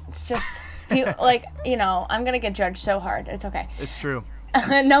watch. It's just I'm gonna get judged so hard. It's okay. It's true.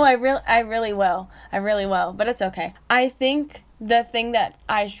 No, I really will. I really will, but it's okay. I think the thing that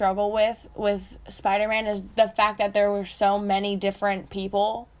I struggle with Spider-Man is the fact that there were so many different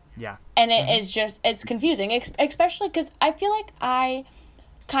people. Yeah. And it is just, it's confusing, especially because I feel like I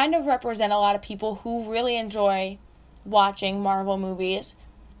kind of represent a lot of people who really enjoy watching Marvel movies,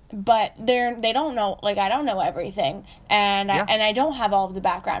 but they don't know, like, I don't know everything, and I don't have all of the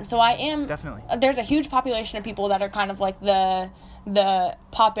background. So I am definitely, there's a huge population of people that are kind of like the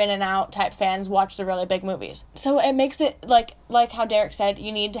pop in and out type fans, watch the really big movies. So it makes it like how Derek said,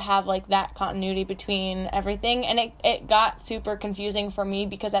 you need to have like that continuity between everything, and it got super confusing for me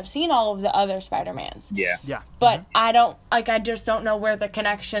because I've seen all of the other Spider-Mans. Yeah. But I just don't know where the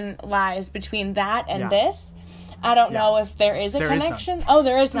connection lies between that and this. I don't know if there is a connection.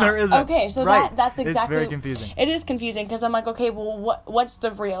 There is not. There isn't. Okay, so right. that's exactly. It's very confusing. It is confusing because I'm like, okay, well, what's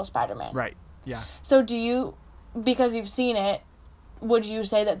the real Spider-Man? Right. Yeah. So because you've seen it, would you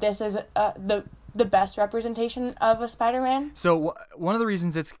say that this is the best representation of a Spider-Man? So one of the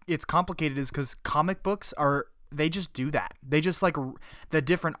reasons it's complicated is because comic books they just do that. They just, like, the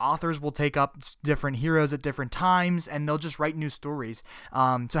different authors will take up different heroes at different times, and they'll just write new stories.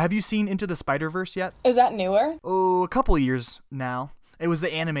 So have you seen Into the Spider-Verse yet? Is that newer? Oh, a couple of years now. It was the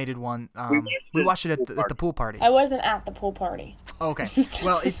animated one. We watched it at the pool party. I wasn't at the pool party. Okay.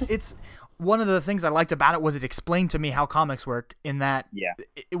 Well, it's one of the things I liked about it was it explained to me how comics work, in that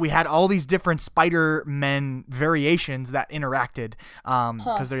we had all these different Spider-Men variations that interacted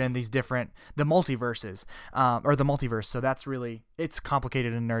because they're in these different, the multiverses, or the multiverse. So that's really, it's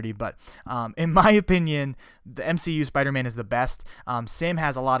complicated and nerdy, but in my opinion, the MCU Spider-Man is the best. Sam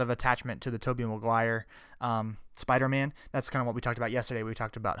has a lot of attachment to the Tobey Maguire Spider-Man. That's kind of what we talked about yesterday. We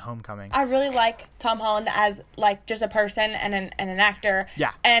talked about Homecoming. I really like Tom Holland as like just a person and an actor.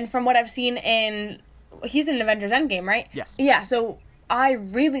 Yeah. And from what I've seen he's in Avengers Endgame, right? Yes. Yeah. So I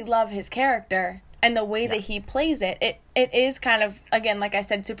really love his character and the way that he plays it. It is kind of, again, like I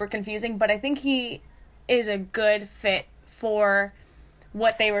said, super confusing, but I think he is a good fit for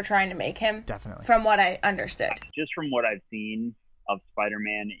what they were trying to make him. Definitely. From what I understood. Just from what I've seen of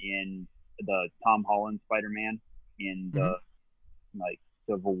Spider-Man in the Tom Holland Spider-Man in the like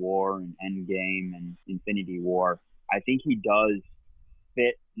Civil War and Endgame and Infinity War, I think he does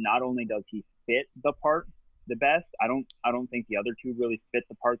fit. Not only does he fit the part the best, I don't think the other two really fit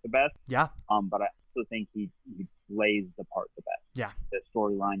the part the best. Yeah. But I also think he plays the part the best. Yeah. The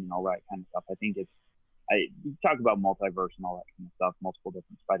storyline and all that kind of stuff. I think you talk about multiverse and all that kind of stuff, multiple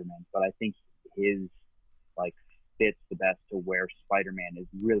different Spider-Mans, but I think his like fits the best to where Spider-Man is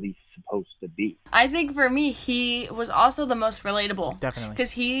really supposed to be. I think for me, he was also the most relatable. Definitely.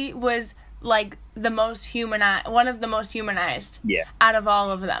 Because he was like the most humanized, one of the most humanized out of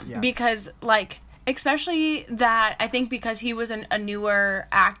all of them. Yeah. Because like, especially that, I think because he was a newer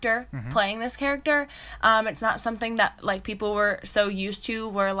actor playing this character, it's not something that like people were so used to,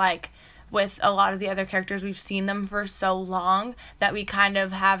 where like, with a lot of the other characters, we've seen them for so long that we kind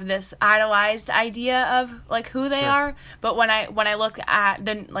of have this idolized idea of like who they are. But when I look at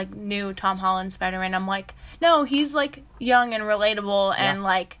the like new Tom Holland Spider-Man, I'm like, no, he's like young and relatable and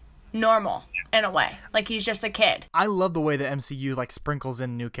like normal in a way. Like he's just a kid. I love the way the MCU like sprinkles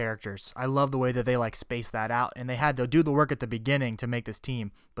in new characters. I love the way that they like space that out, and they had to do the work at the beginning to make this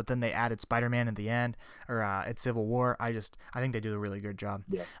team, but then they added Spider-Man at the end, or at Civil War. I think they do a really good job.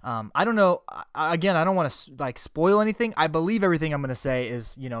 Yeah. I don't know. Again, I don't want to like spoil anything. I believe everything I'm going to say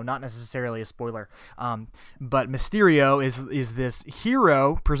is, not necessarily a spoiler. But Mysterio is this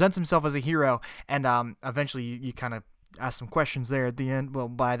hero, presents himself as a hero, and eventually you kind of ask some questions there at the end. Well,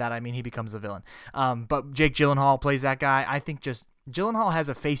 by that I mean he becomes a villain. But Jake Gyllenhaal plays that guy. I think just Gyllenhaal has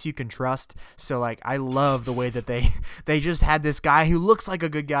a face you can trust. So like, I love the way that they just had this guy who looks like a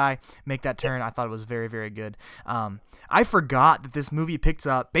good guy make that turn. I thought it was very, very good. I forgot that this movie picks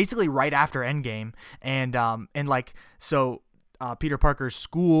up basically right after Endgame, and like so. Peter Parker's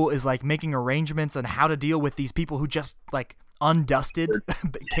school is like making arrangements on how to deal with these people who just like undusted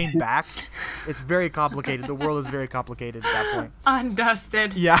came back. It's very complicated. The world is very complicated at that point.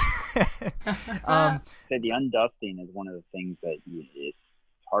 Undusted. Yeah. The undusting is one of the things that it's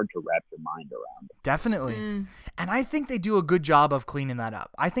hard to wrap your mind around. Definitely. And I think they do a good job of cleaning that up.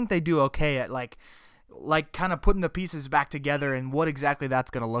 I think they do okay at like kind of putting the pieces back together and what exactly that's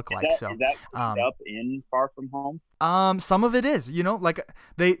going to look like. Is that up in Far From Home? Some of it is, like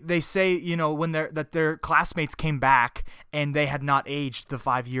they say, when their classmates came back and they had not aged the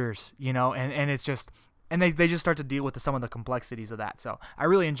 5 years, and it's just, and they just start to deal with some of the complexities of that. So I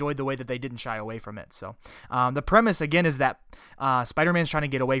really enjoyed the way that they didn't shy away from it. So the premise, again, is that Spider-Man's trying to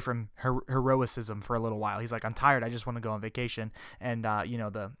get away from heroicism for a little while. He's like, I'm tired. I just want to go on vacation. And,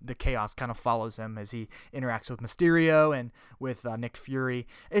 the chaos kind of follows him as he interacts with Mysterio and with Nick Fury.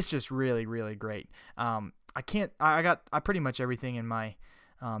 It's just really, really great. I pretty much everything in my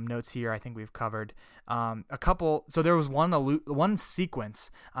notes here I think we've covered. A couple, so there was one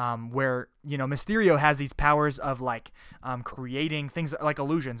sequence where Mysterio has these powers of like creating things like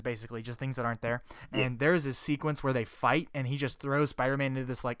illusions, basically just things that aren't there, and there's this sequence where they fight and he just throws Spider-Man into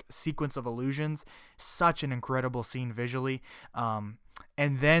this like sequence of illusions. Such an incredible scene visually.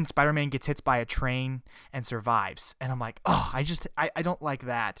 And then Spider-Man gets hit by a train and survives, and I'm like, oh, I don't like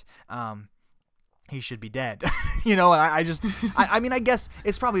that. He should be dead, and I guess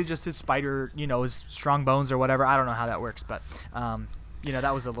it's probably just his spider, his strong bones or whatever. I don't know how that works, but,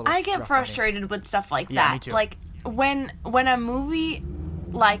 that was a little. I get frustrated with stuff like that. Yeah, me too. Like when a movie,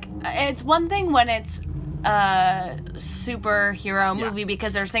 like it's one thing when it's a superhero movie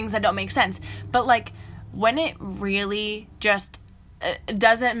because there's things that don't make sense, but like when it really just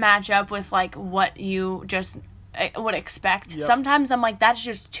doesn't match up with like what you just would expect. Sometimes I'm like, that's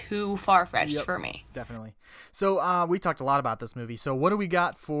just too far-fetched for me. Definitely. So we talked a lot about this movie. So what do we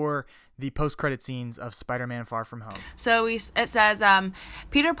got for the post-credit scenes of Spider-Man Far From Home? So it says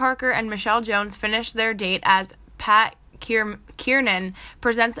Peter Parker and Michelle Jones finished their date as Pat Kiernan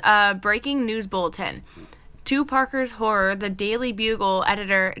presents a breaking news bulletin. To Parker's horror, the Daily Bugle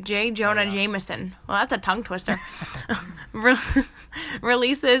editor J. Jonah Jameson, well, that's a tongue twister,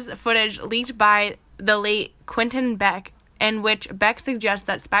 releases footage leaked by the late Quentin Beck, in which Beck suggests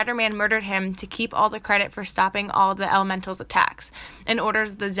that Spider-Man murdered him to keep all the credit for stopping all the Elementals' attacks, and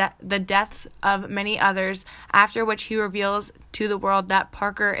orders the deaths of many others, after which he reveals to the world that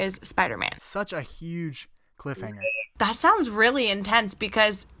Parker is Spider-Man. Such a huge cliffhanger. That sounds really intense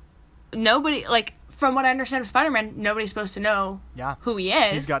because nobody, like, from what I understand of Spider-Man, nobody's supposed to know who he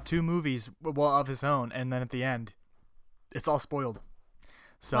is. He's got 2 movies of his own, and then at the end, it's all spoiled.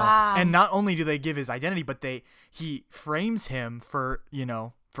 So, and not only do they give his identity, but he frames him for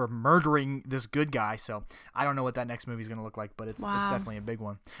murdering this good guy. So I don't know what that next movie is going to look like, but it's definitely a big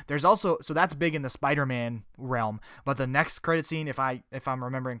one. There's also, so that's big in the Spider-Man realm, but the next credit scene, if I'm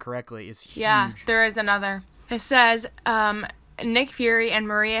remembering correctly, is huge. Yeah, there is another. It says, Nick Fury and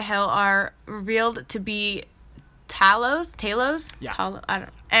Maria Hill are revealed to be Talos? Yeah. I don't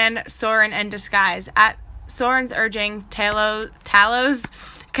know. And Soren in disguise. At Soren's urging, Talos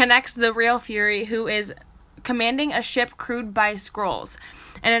connects the real Fury, who is commanding a ship crewed by Skrulls,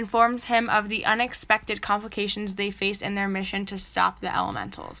 and informs him of the unexpected complications they face in their mission to stop the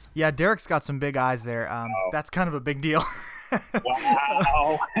Elementals. Yeah, Derek's got some big eyes there. That's kind of a big deal.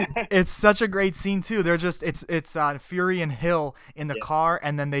 Wow. It's such a great scene too. They're just it's Fury and Hill in the car,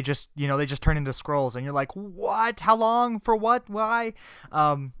 and then they just turn into Skrulls, and you're like, what? How long? For what? Why?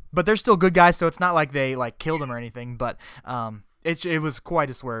 But they're still good guys, so it's not like they like killed him or anything. But it was quite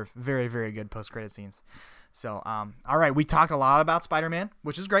a swerve. Very, very good post-credit scenes. So, all right, we talked a lot about Spider-Man,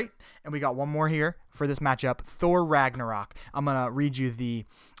 which is great, and we got one more here for this matchup, Thor Ragnarok. I'm going to read you the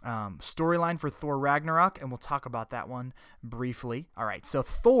storyline for Thor Ragnarok, and we'll talk about that one briefly. All right, so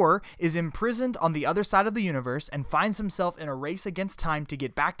Thor is imprisoned on the other side of the universe and finds himself in a race against time to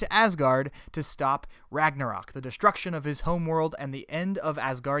get back to Asgard to stop Ragnarok, the destruction of his homeworld and the end of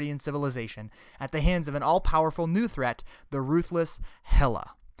Asgardian civilization, at the hands of an all-powerful new threat, the ruthless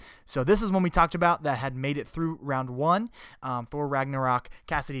Hela. So this is one we talked about that had made it through round 1, Thor Ragnarok.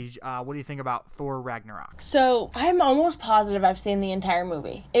 Cassidy, what do you think about Thor Ragnarok? So I'm almost positive I've seen the entire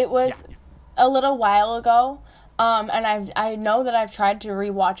movie. It was a little while ago, and I know that I've tried to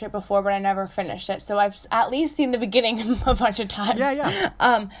rewatch it before, but I never finished it. So I've at least seen the beginning a bunch of times.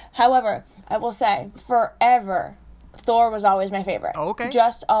 Yeah. However, I will say, forever, Thor was always my favorite. Oh, okay.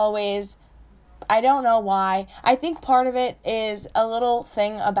 Just always. I don't know why. I think part of it is a little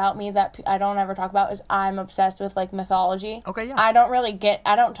thing about me that I don't ever talk about is I'm obsessed with, like, mythology. Okay, yeah. I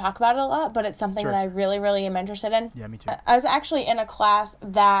don't talk about it a lot, but it's something that I really, really am interested in. Yeah, me too. I was actually in a class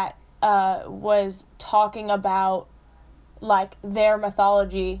that was talking about, like, their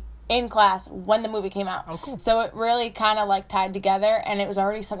mythology in class when the movie came out. Oh, cool. So it really kind of, like, tied together, and it was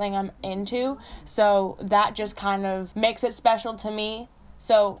already something I'm into. So that just kind of makes it special to me.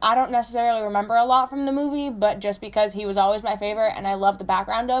 So I don't necessarily remember a lot from the movie, but just because he was always my favorite and I love the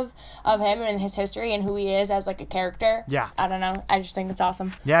background of him and his history and who he is as, like, a character. Yeah. I don't know. I just think it's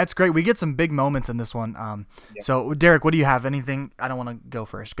awesome. Yeah, it's great. We get some big moments in this one. So, Derek, what do you have? Anything? I don't want to go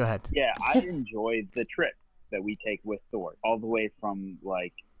first. Go ahead. Yeah, I enjoyed the trip that we take with Thor, all the way from,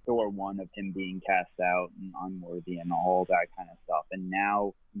 like, Thor 1 of him being cast out and unworthy and all that kind of stuff. And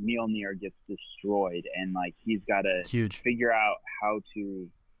now Mjolnir gets destroyed, and, like, he's got to figure out how to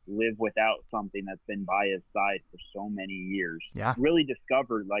live without something that's been by his side for so many years. Yeah. Really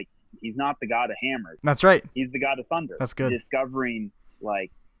discovered, like, he's not the god of hammers. That's right. He's the god of thunder. That's good. Discovering,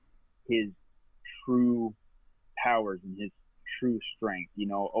 like, his true powers and his true strength. You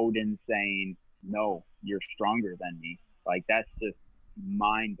know, Odin saying, no, you're stronger than me. Like, that's just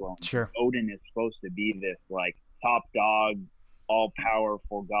mind-blowing. Sure. Odin is supposed to be this, like, top dog,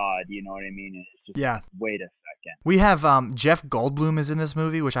 all-powerful god, you know what I mean? And it's just, wait a second. We have Jeff Goldblum is in this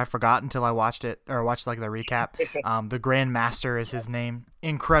movie, which I forgot until I watched it, or watched, like, the recap. The Grand Master is his name.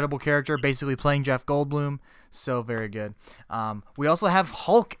 Incredible character, basically playing Jeff Goldblum. So very good. We also have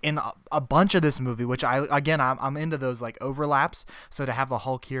Hulk in a bunch of this movie, which I'm into those, like, overlaps. So to have the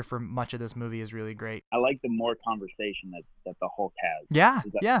Hulk here for much of this movie is really great. I like the more conversation that the Hulk has.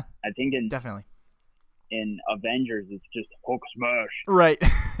 Yeah. I think definitely. In Avengers, it's just Hulk smash. Right.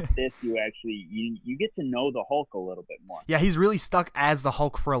 This, you get to know the Hulk a little bit more. Yeah, he's really stuck as the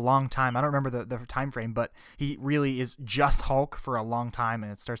Hulk for a long time. I don't remember the time frame, but he really is just Hulk for a long time,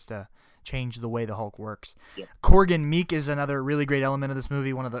 and it starts to change the way the Hulk works. Yep. Korgan Meek is another really great element of this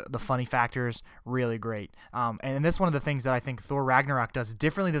movie. One of the funny factors, really great. And that's one of the things that I think Thor Ragnarok does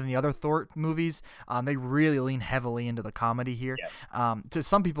differently than the other Thor movies. They really lean heavily into the comedy here. Yep. To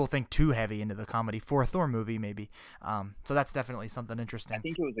some people think too heavy into the comedy for a Thor movie, maybe. So that's definitely something interesting. I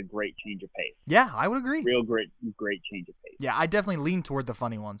think it was a great change of pace. Yeah, I would agree. Real great change of pace. Yeah, I definitely lean toward the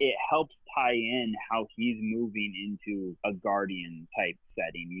funny ones. It helps tie in how he's moving into a Guardian type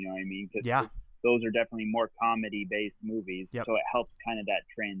setting. You know what I mean? Yeah. Those are definitely more comedy-based movies, yep. So it helps kind of that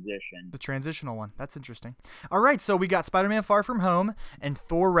transition. The transitional one. That's interesting. All right, so we got Spider-Man Far From Home and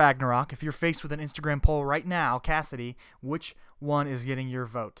Thor Ragnarok. If you're faced with an Instagram poll right now, Cassidy, which one is getting your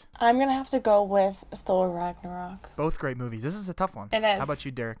vote? I'm going to have to go with Thor Ragnarok. Both great movies. This is a tough one. It is. How about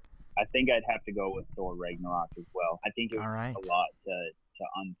you, Derek? I think I'd have to go with Thor Ragnarok as well. I think it was a lot to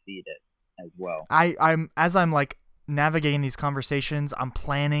unseat it as well. I'm like navigating these conversations, I'm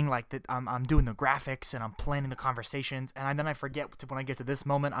planning like that. I'm doing the graphics and I'm planning the conversations, and then I forget when I get to this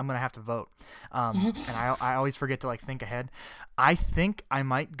moment I'm gonna have to vote. And I always forget to like think ahead. I think I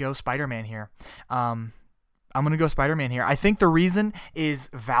might go Spider-Man here. I'm gonna go Spider-Man here. I think the reason is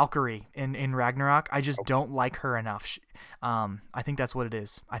Valkyrie in Ragnarok. I just don't like her enough. I think that's what it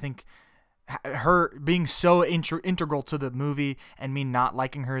is. I think her being so integral to the movie and me not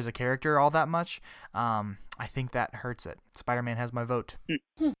liking her as a character all that much, I think that hurts it. Spider-Man has my vote.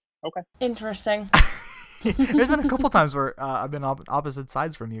 Okay. Interesting. There's been a couple times where I've been on opposite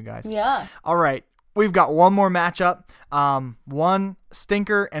sides from you guys. Yeah. All right. We've got one more matchup, one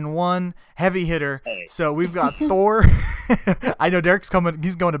stinker and one heavy hitter. Hey. So we've got Thor. I know Derek's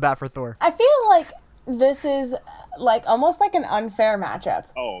he's going to bat for Thor. I feel like this is like almost like an unfair matchup.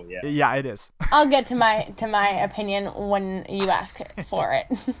 Oh yeah. Yeah, it is. I'll get to my opinion when you ask for it.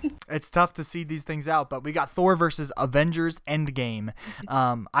 It's tough to seed these things out, but we got Thor versus Avengers Endgame.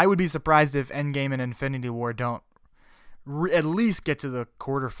 I would be surprised if Endgame and Infinity War don't at least get to the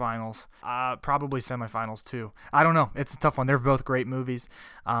quarterfinals, probably semifinals too. I don't know. It's a tough one. They're both great movies.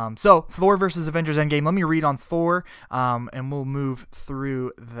 So Thor versus Avengers Endgame. Let me read on Thor, and we'll move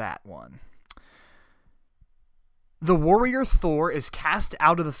through that one. The warrior Thor is cast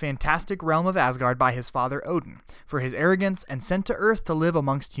out of the fantastic realm of Asgard by his father Odin for his arrogance and sent to Earth to live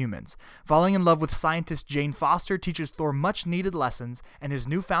amongst humans. Falling in love with scientist Jane Foster teaches Thor much-needed lessons, and his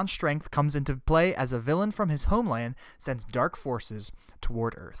newfound strength comes into play as a villain from his homeland sends dark forces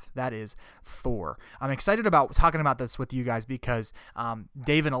toward Earth. That is Thor. I'm excited about talking about this with you guys because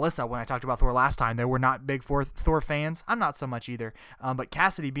Dave and Alyssa, when I talked about Thor last time, they were not big Thor fans. I'm not so much either. But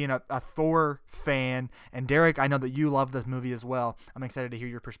Cassidy being a Thor fan, and Derek, I know that you love this movie as well. I'm excited to hear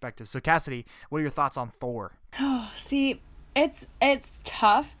your perspective. So Cassidy, what are your thoughts on Thor? Oh, see, it's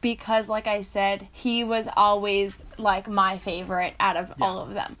tough because, like I said, he was always like my favorite out of all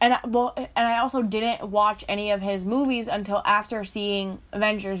of them. And I also didn't watch any of his movies until after seeing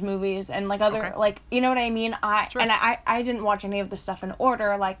Avengers movies and like other like, you know what I mean? I didn't watch any of the stuff in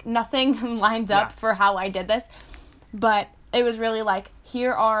order. Like nothing lines up for how I did this. But it was really like,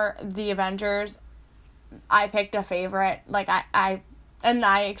 here are the Avengers. I picked a favorite. Like I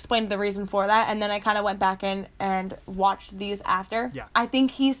explained the reason for that, and then I kind of went back in and watched these after. Yeah. I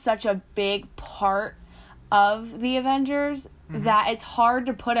think he's such a big part of the Avengers that it's hard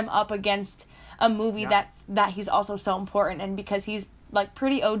to put him up against a movie that he's also so important in, because he's like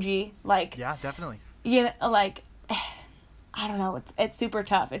pretty OG. Like, yeah, definitely. You know, like, I don't know. It's super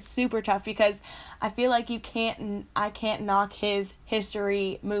tough. It's super tough because I feel like I can't knock his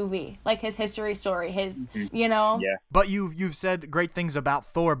history movie, like his history story, his, you know? Yeah. But you've said great things about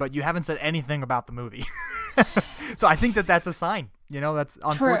Thor, but you haven't said anything about the movie. So I think that's a sign, you know, that's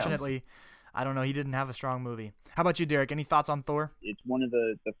unfortunately, true. I don't know. He didn't have a strong movie. How about you, Derek? Any thoughts on Thor? It's one of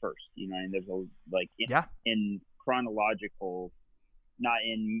the first, you know, and there's a, like, in chronological, not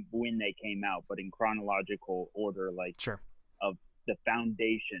in when they came out, but in chronological order, like, of the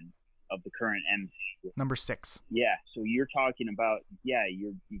foundation of the current MCU. Number 6. Yeah, so you're talking about,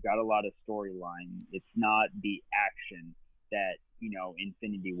 you got a lot of storyline. It's not the action that, you know,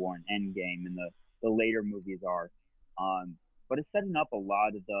 Infinity War and Endgame and the later movies are. But it's setting up a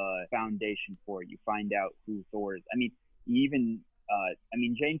lot of the foundation for it. You find out who Thor is. I mean,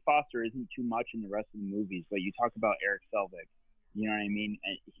 Jane Foster isn't too much in the rest of the movies, but you talk about Eric Selvig. You know what I mean?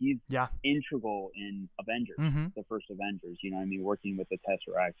 And he's integral in Avengers, the first Avengers, you know what I mean? Working with the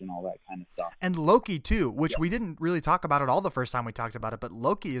Tesseract and all that kind of stuff. And Loki, too, which we didn't really talk about at all the first time we talked about it, but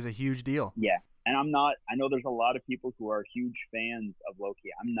Loki is a huge deal. Yeah. And I know there's a lot of people who are huge fans of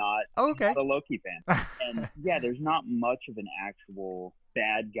Loki. I'm not, I'm not a Loki fan. And there's not much of an actual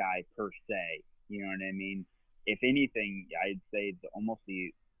bad guy per se. You know what I mean? If anything, I'd say almost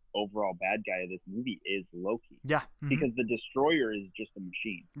the overall bad guy of this movie is Loki. Yeah. Mm-hmm. Because the Destroyer is just a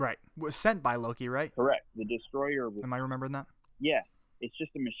machine. Right. Was sent by Loki, right? Correct. The Destroyer. Am I remembering that? Yeah. It's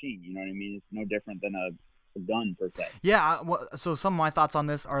just a machine. You know what I mean? It's no different than a gun per se. Yeah. So some of my thoughts on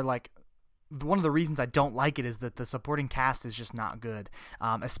this are like, one of the reasons I don't like it is that the supporting cast is just not good,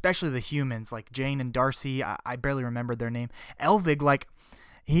 especially the humans like Jane and Darcy. I barely remembered their name. Elvig, like,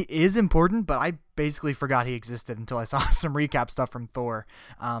 he is important, but I basically forgot he existed until I saw some recap stuff from Thor.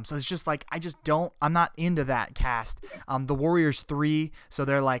 So it's just like, I'm not into that cast. The Warriors 3, so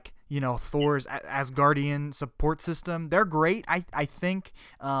they're like, Thor's Asgardian support system. They're great, I think,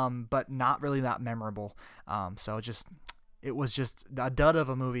 but not really that memorable. It was just a dud of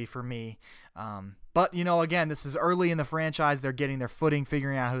a movie for me. But, again, this is early in the franchise. They're getting their footing,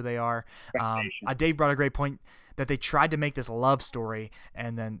 figuring out who they are. Dave brought a great point that they tried to make this love story,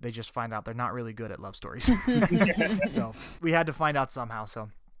 and then they just find out they're not really good at love stories. So we had to find out somehow.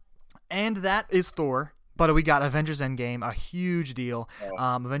 And that is Thor. But we got Avengers Endgame, a huge deal.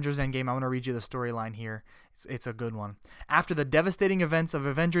 Avengers Endgame, I'm going to read you the storyline here. It's a good one. After the devastating events of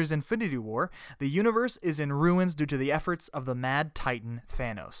Avengers Infinity War, the universe is in ruins due to the efforts of the mad titan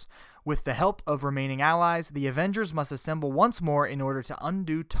Thanos. With the help of remaining allies, the Avengers must assemble once more in order to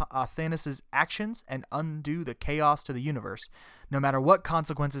undo Thanos' actions and undo the chaos to the universe, no matter what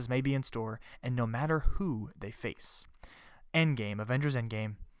consequences may be in store, and no matter who they face. Endgame, Avengers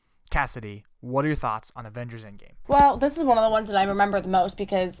Endgame. Cassidy, what are your thoughts on Avengers Endgame? Well, this is one of the ones that I remember the most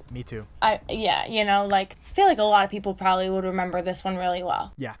because... Me too. I feel like a lot of people probably would remember this one really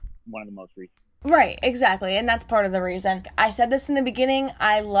well. Yeah. One of the most recent. Right, exactly, and that's part of the reason. I said this in the beginning,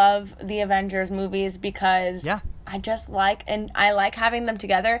 I love the Avengers movies because I just like having them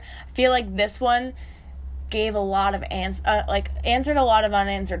together. I feel like this one gave a lot of answered a lot of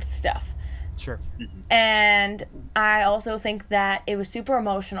unanswered stuff. Sure. And I also think that it was super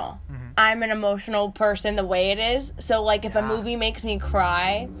emotional. Mm-hmm. I'm an emotional person the way it is. So, like, if a movie makes me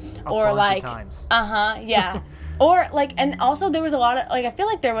cry a bunch of times. Or, like, and also there was a lot of, like, I feel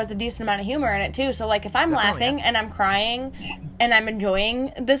like there was a decent amount of humor in it, too. So, like, if I'm laughing and I'm crying and I'm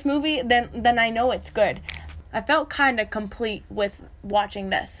enjoying this movie, then I know it's good. I felt kind of complete with watching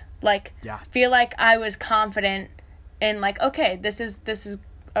this. Like, I feel like I was confident in, like, okay, this is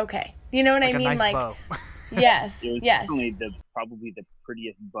okay. You know what I mean? Nice like, bow. Yes, it was definitely probably the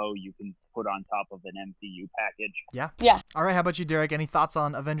prettiest bow you can put on top of an MCU package. Yeah. All right, how about you, Derek? Any thoughts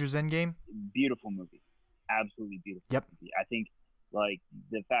on Avengers Endgame? Beautiful movie. Absolutely beautiful. Yep. Movie. I think, like,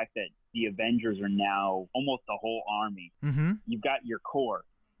 the fact that the Avengers are now almost a whole army. Mm-hmm. You've got your core,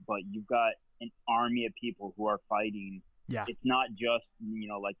 but you've got an army of people who are fighting. Yeah. It's not just,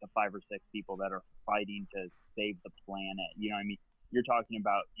 like the 5 or 6 people that are fighting to save the planet. You know what I mean? You're talking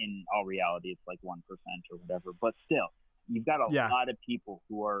about, in all reality, it's like 1% or whatever. But still, you've got a lot of people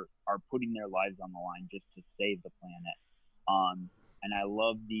who are putting their lives on the line just to save the planet. And I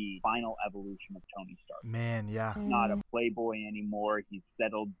love the final evolution of Tony Stark. Man, yeah. He's not a playboy anymore. He's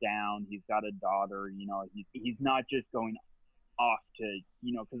settled down. He's got a daughter. He's not just going off to,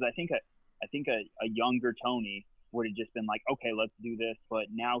 because I think a younger Tony would have just been like, okay, let's do this.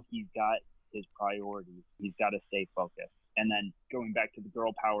 But now he's got his priorities. He's got to stay focused. And then going back to the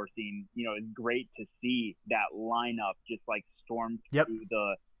girl power scene, it's great to see that lineup just like storm through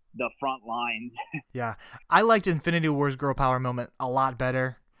the front lines. Yeah. I liked Infinity War's girl power moment a lot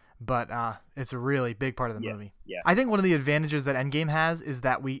better, but it's a really big part of the movie. Yeah. I think one of the advantages that Endgame has is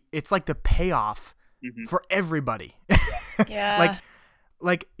that it's like the payoff for everybody. Yeah.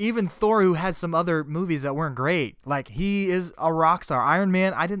 Like even Thor, who has some other movies that weren't great, like he is a rock star. Iron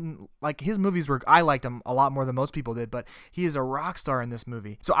Man, I didn't like his movies I liked him a lot more than most people did, but he is a rock star in this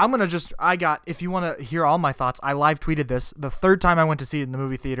movie. So if you want to hear all my thoughts, I live tweeted this. The third time I went to see it in the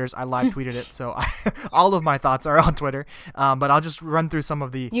movie theaters, I live tweeted it. So all of my thoughts are on Twitter. But I'll just run through some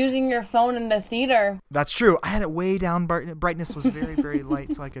of the... Using your phone in the theater. That's true. I had it way down. Brightness was very, very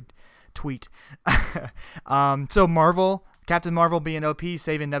light, so I could tweet. So Captain Marvel being OP,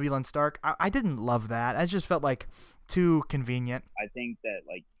 saving Nebula and Stark. I didn't love that. I just felt like too convenient. I think that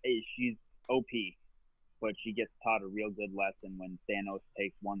she's OP, but she gets taught a real good lesson when Thanos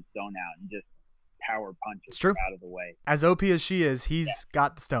takes one stone out and just power punches her out of the way. As OP as she is, he's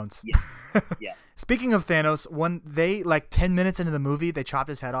got the stones. Yeah. Speaking of Thanos, when they 10 minutes into the movie, they chopped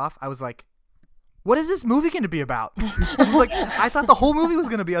his head off. I was like, what is this movie going to be about? I thought the whole movie was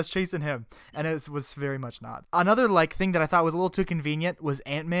going to be us chasing him, and it was very much not. Another thing that I thought was a little too convenient was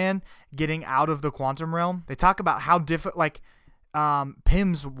Ant-Man getting out of the quantum realm. They talk about how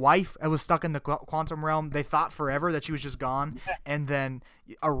Pym's wife was stuck in the quantum realm. They thought forever that she was just gone, and then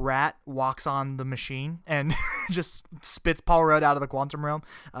a rat walks on the machine and just spits Paul Rudd out of the quantum realm.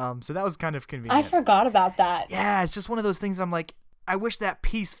 So that was kind of convenient. I forgot about that. Yeah, it's just one of those things. I'm like, I wish that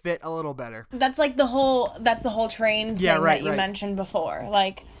piece fit a little better. That's like the whole train thing that you mentioned before.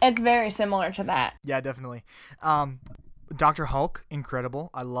 Like, it's very similar to that. Yeah, definitely. Dr. Hulk, incredible.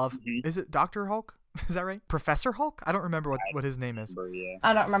 I love. Is it Dr. Hulk? Is that right? Professor Hulk? I don't remember what his name is.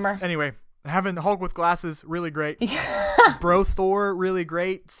 I don't remember. Anyway, having Hulk with glasses, really great. Bro Thor, really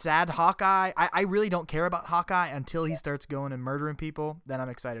great. Sad Hawkeye. I really don't care about Hawkeye until he starts going and murdering people. Then I'm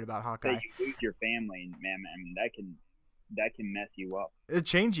excited about Hawkeye. You lose your family, man. I mean, that can mess you up. It'll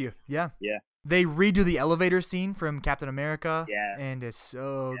change you. Yeah. Yeah. They redo the elevator scene from Captain America. Yeah. And it's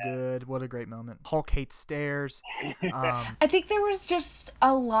so good. What a great moment. Hulk hates stairs. I think there was just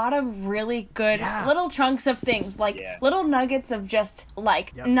a lot of really good little chunks of things, like little nuggets of just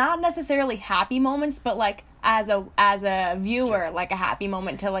like not necessarily happy moments, but like as a viewer, like a happy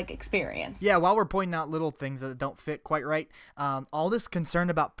moment to like experience. Yeah, while we're pointing out little things that don't fit quite right, all this concern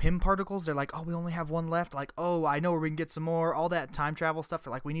about Pym particles, they're like, oh, we only have one left. Like, oh, I know where we can get some more. All that time travel stuff,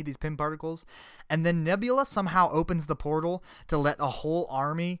 they're like, we need these Pym particles. And then Nebula somehow opens the portal to let a whole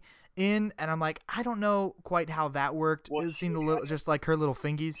army in. And I'm like, I don't know quite how that worked. Well, it seemed a little just like her little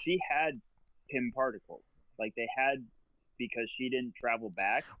fingies. She had Pym particles. Like they had... because she didn't travel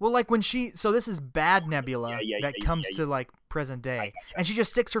back. Well, like when so this is bad Nebula that comes to like present day, and she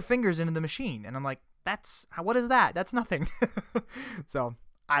just sticks her fingers into the machine, and I'm like, what is that? That's nothing. So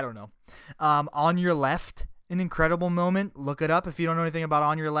I don't know. On Your Left, an incredible moment. Look it up if you don't know anything about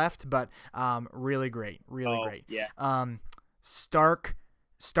On Your Left, but really great, great. Yeah. Stark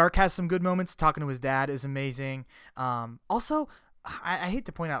has some good moments. Talking to his dad is amazing. Also, I hate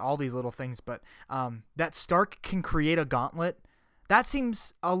to point out all these little things, but that Stark can create a gauntlet. That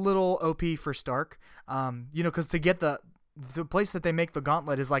seems a little OP for Stark. Because to get the place that they make the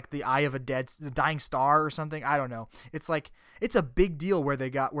gauntlet is like the eye of a dying star or something. I don't know. It's like it's a big deal where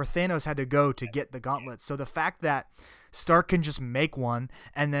Thanos had to go to get the gauntlet. So the fact that Stark can just make one,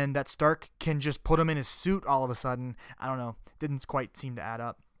 and then that Stark can just put him in his suit all of a sudden, I don't know, didn't quite seem to add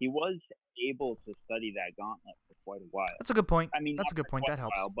up. He was able to study that gauntlet for quite a while. That's a good point. I mean, that's a good point. That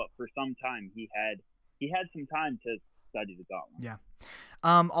helps. But for some time, he had some time to study the gauntlet. Yeah.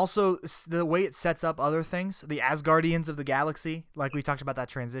 Also, the way it sets up other things, the Asgardians of the galaxy, like we talked about that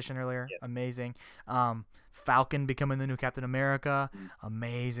transition earlier, amazing. Falcon becoming the new Captain America,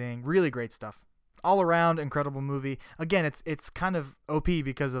 amazing. Really great stuff. All around, incredible movie. Again, it's kind of OP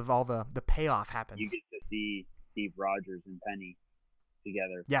because of all the payoff happens. You get to see Steve Rogers and Penny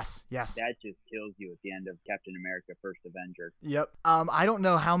together. Yes. That just kills you at the end of Captain America: First Avenger. Yep. I don't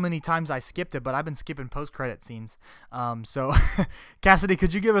know how many times I skipped it, but I've been skipping post-credit scenes. So, Cassidy,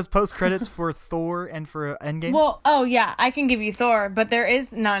 could you give us post-credits for Thor and for Endgame? Well, I can give you Thor, but there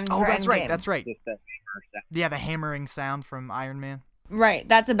is none for Endgame. That's right. Just the hammer sound. Yeah, the hammering sound from Iron Man. Right,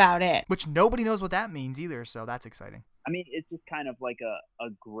 that's about it. Which nobody knows what that means either, so that's exciting. I mean, it's just kind of like a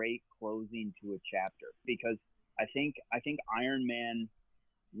great closing to a chapter, because I think Iron Man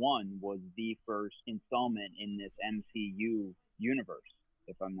 1 was the first installment in this MCU universe,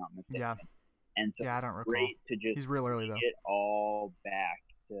 if I'm not mistaken. Yeah. And so I don't recall. Great to just He's real early, though. Get all back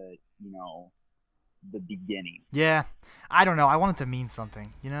to, the beginning. Yeah. I don't know. I want it to mean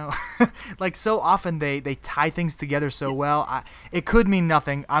something, Like so often they tie things together so well. It could mean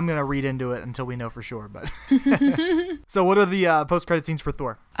nothing. I'm going to read into it until we know for sure, but So what are the post-credit scenes for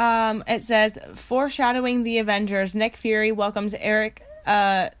Thor? It says, foreshadowing the Avengers, Nick Fury welcomes Eric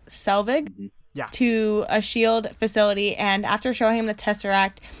Selvig to a S.H.I.E.L.D. facility, and after showing him the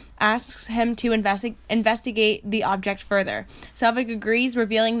Tesseract, asks him to investigate the object further. Selvig agrees,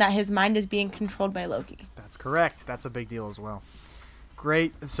 revealing that his mind is being controlled by Loki. That's correct. That's a big deal as well.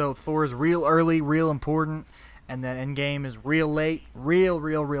 Great. So Thor is real early, real important, and then Endgame is real late, real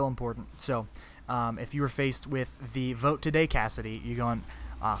important. So if you were faced with the vote today, Cassidy, you going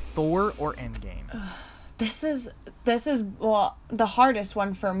Thor or Endgame? This is the hardest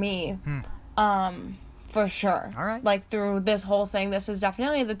one for me. For sure. All right. Like through this whole thing, this is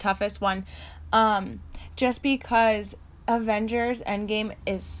definitely the toughest one. Just because Avengers Endgame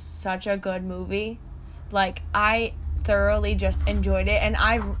is such a good movie. Like I thoroughly just enjoyed it, and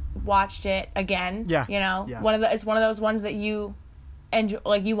I've watched it again. Yeah. It's one of those ones that you enjoy,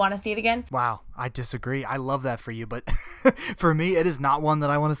 like you want to see it again. Wow, I disagree. I love that for you, but for me, it is not one that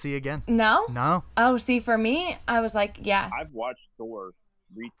I want to see again. No. Oh, see, for me, I was like, yeah. I've watched Thor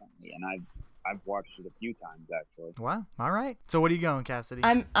recently, and I've watched it a few times actually. Wow. All right. So what are you going, Cassidy?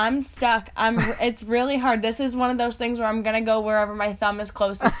 I'm stuck. It's really hard. This is one of those things where I'm gonna go wherever my thumb is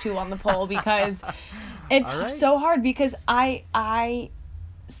closest to on the poll because it's so hard because I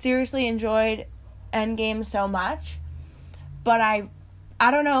seriously enjoyed Endgame so much, but I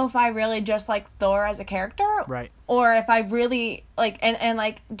don't know if I really just like Thor as a character, right? Or if I really like and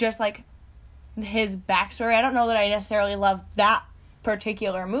like just like his backstory. I don't know that I necessarily love that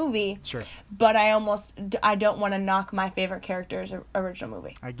particular movie. Sure. But I don't want to knock my favorite character's original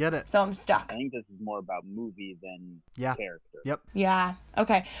movie. I get it. So I'm stuck. I think this is more about movie than character. Yep. Yeah.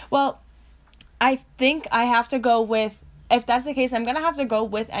 Okay. Well, I think I have to go with. If that's the case, I'm going to have to go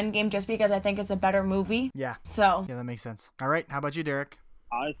with Endgame just because I think it's a better movie. Yeah. So. Yeah, that makes sense. All right. How about you, Derek?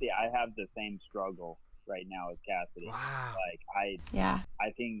 Honestly, I have the same struggle right now as Cassidy. Wow.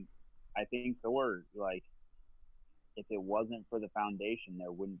 I think Thor, like, if it wasn't for the foundation,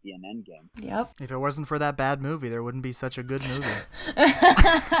 there wouldn't be an Endgame. Yep. If it wasn't for that bad movie, there wouldn't be such a good movie.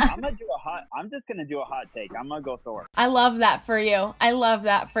 I'm just going to do a hot take. I'm going to go Thor. I love that for you. I'm going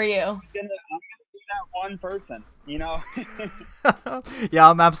to be that one person, you know? Yeah,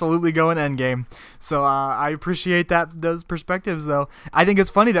 I'm absolutely going Endgame. So I appreciate those perspectives, though. I think it's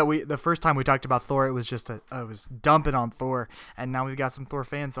funny that the first time we talked about Thor, it was just I was dumping on Thor, and now we've got some Thor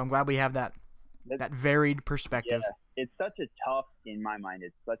fans. So I'm glad we have that varied perspective. Yeah, it's such a tough, in my mind,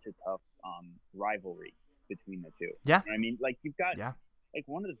 it's such a tough rivalry between the two. Yeah, you know I mean, like you've got like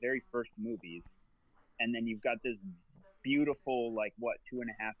one of the very first movies, and then you've got this beautiful 2.5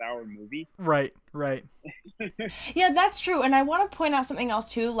 hour movie. Right. Yeah, that's true. And I want to point out something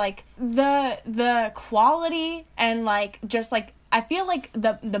else too, like the quality and just I feel like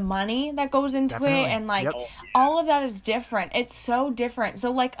the money that goes into it and all of that is different. It's so different.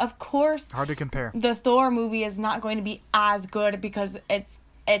 So of course, hard to compare. The Thor movie is not going to be as good because it's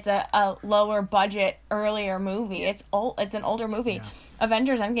a lower budget earlier movie. Yeah. It's an older movie. Yeah.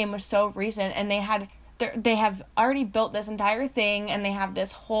 Avengers Endgame was so recent, and they have already built this entire thing, and they have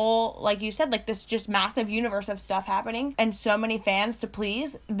this whole, like you said, this just massive universe of stuff happening and so many fans to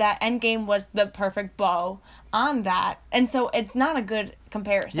please that Endgame was the perfect bow on that. And so it's not a good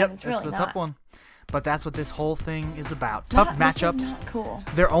comparison. Yep, it's really a not. tough one. But that's what this whole thing is about. Tough matchups. This is not cool.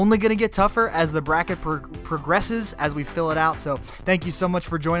 They're only going to get tougher as the bracket progresses, as we fill it out. So thank you so much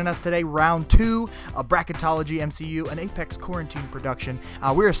for joining us today. Round 2 of Bracketology MCU, an Apex Quarantine production.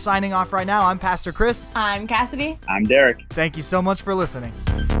 We're signing off right now. I'm Pastor Chris. I'm Cassidy. I'm Derek. Thank you so much for listening.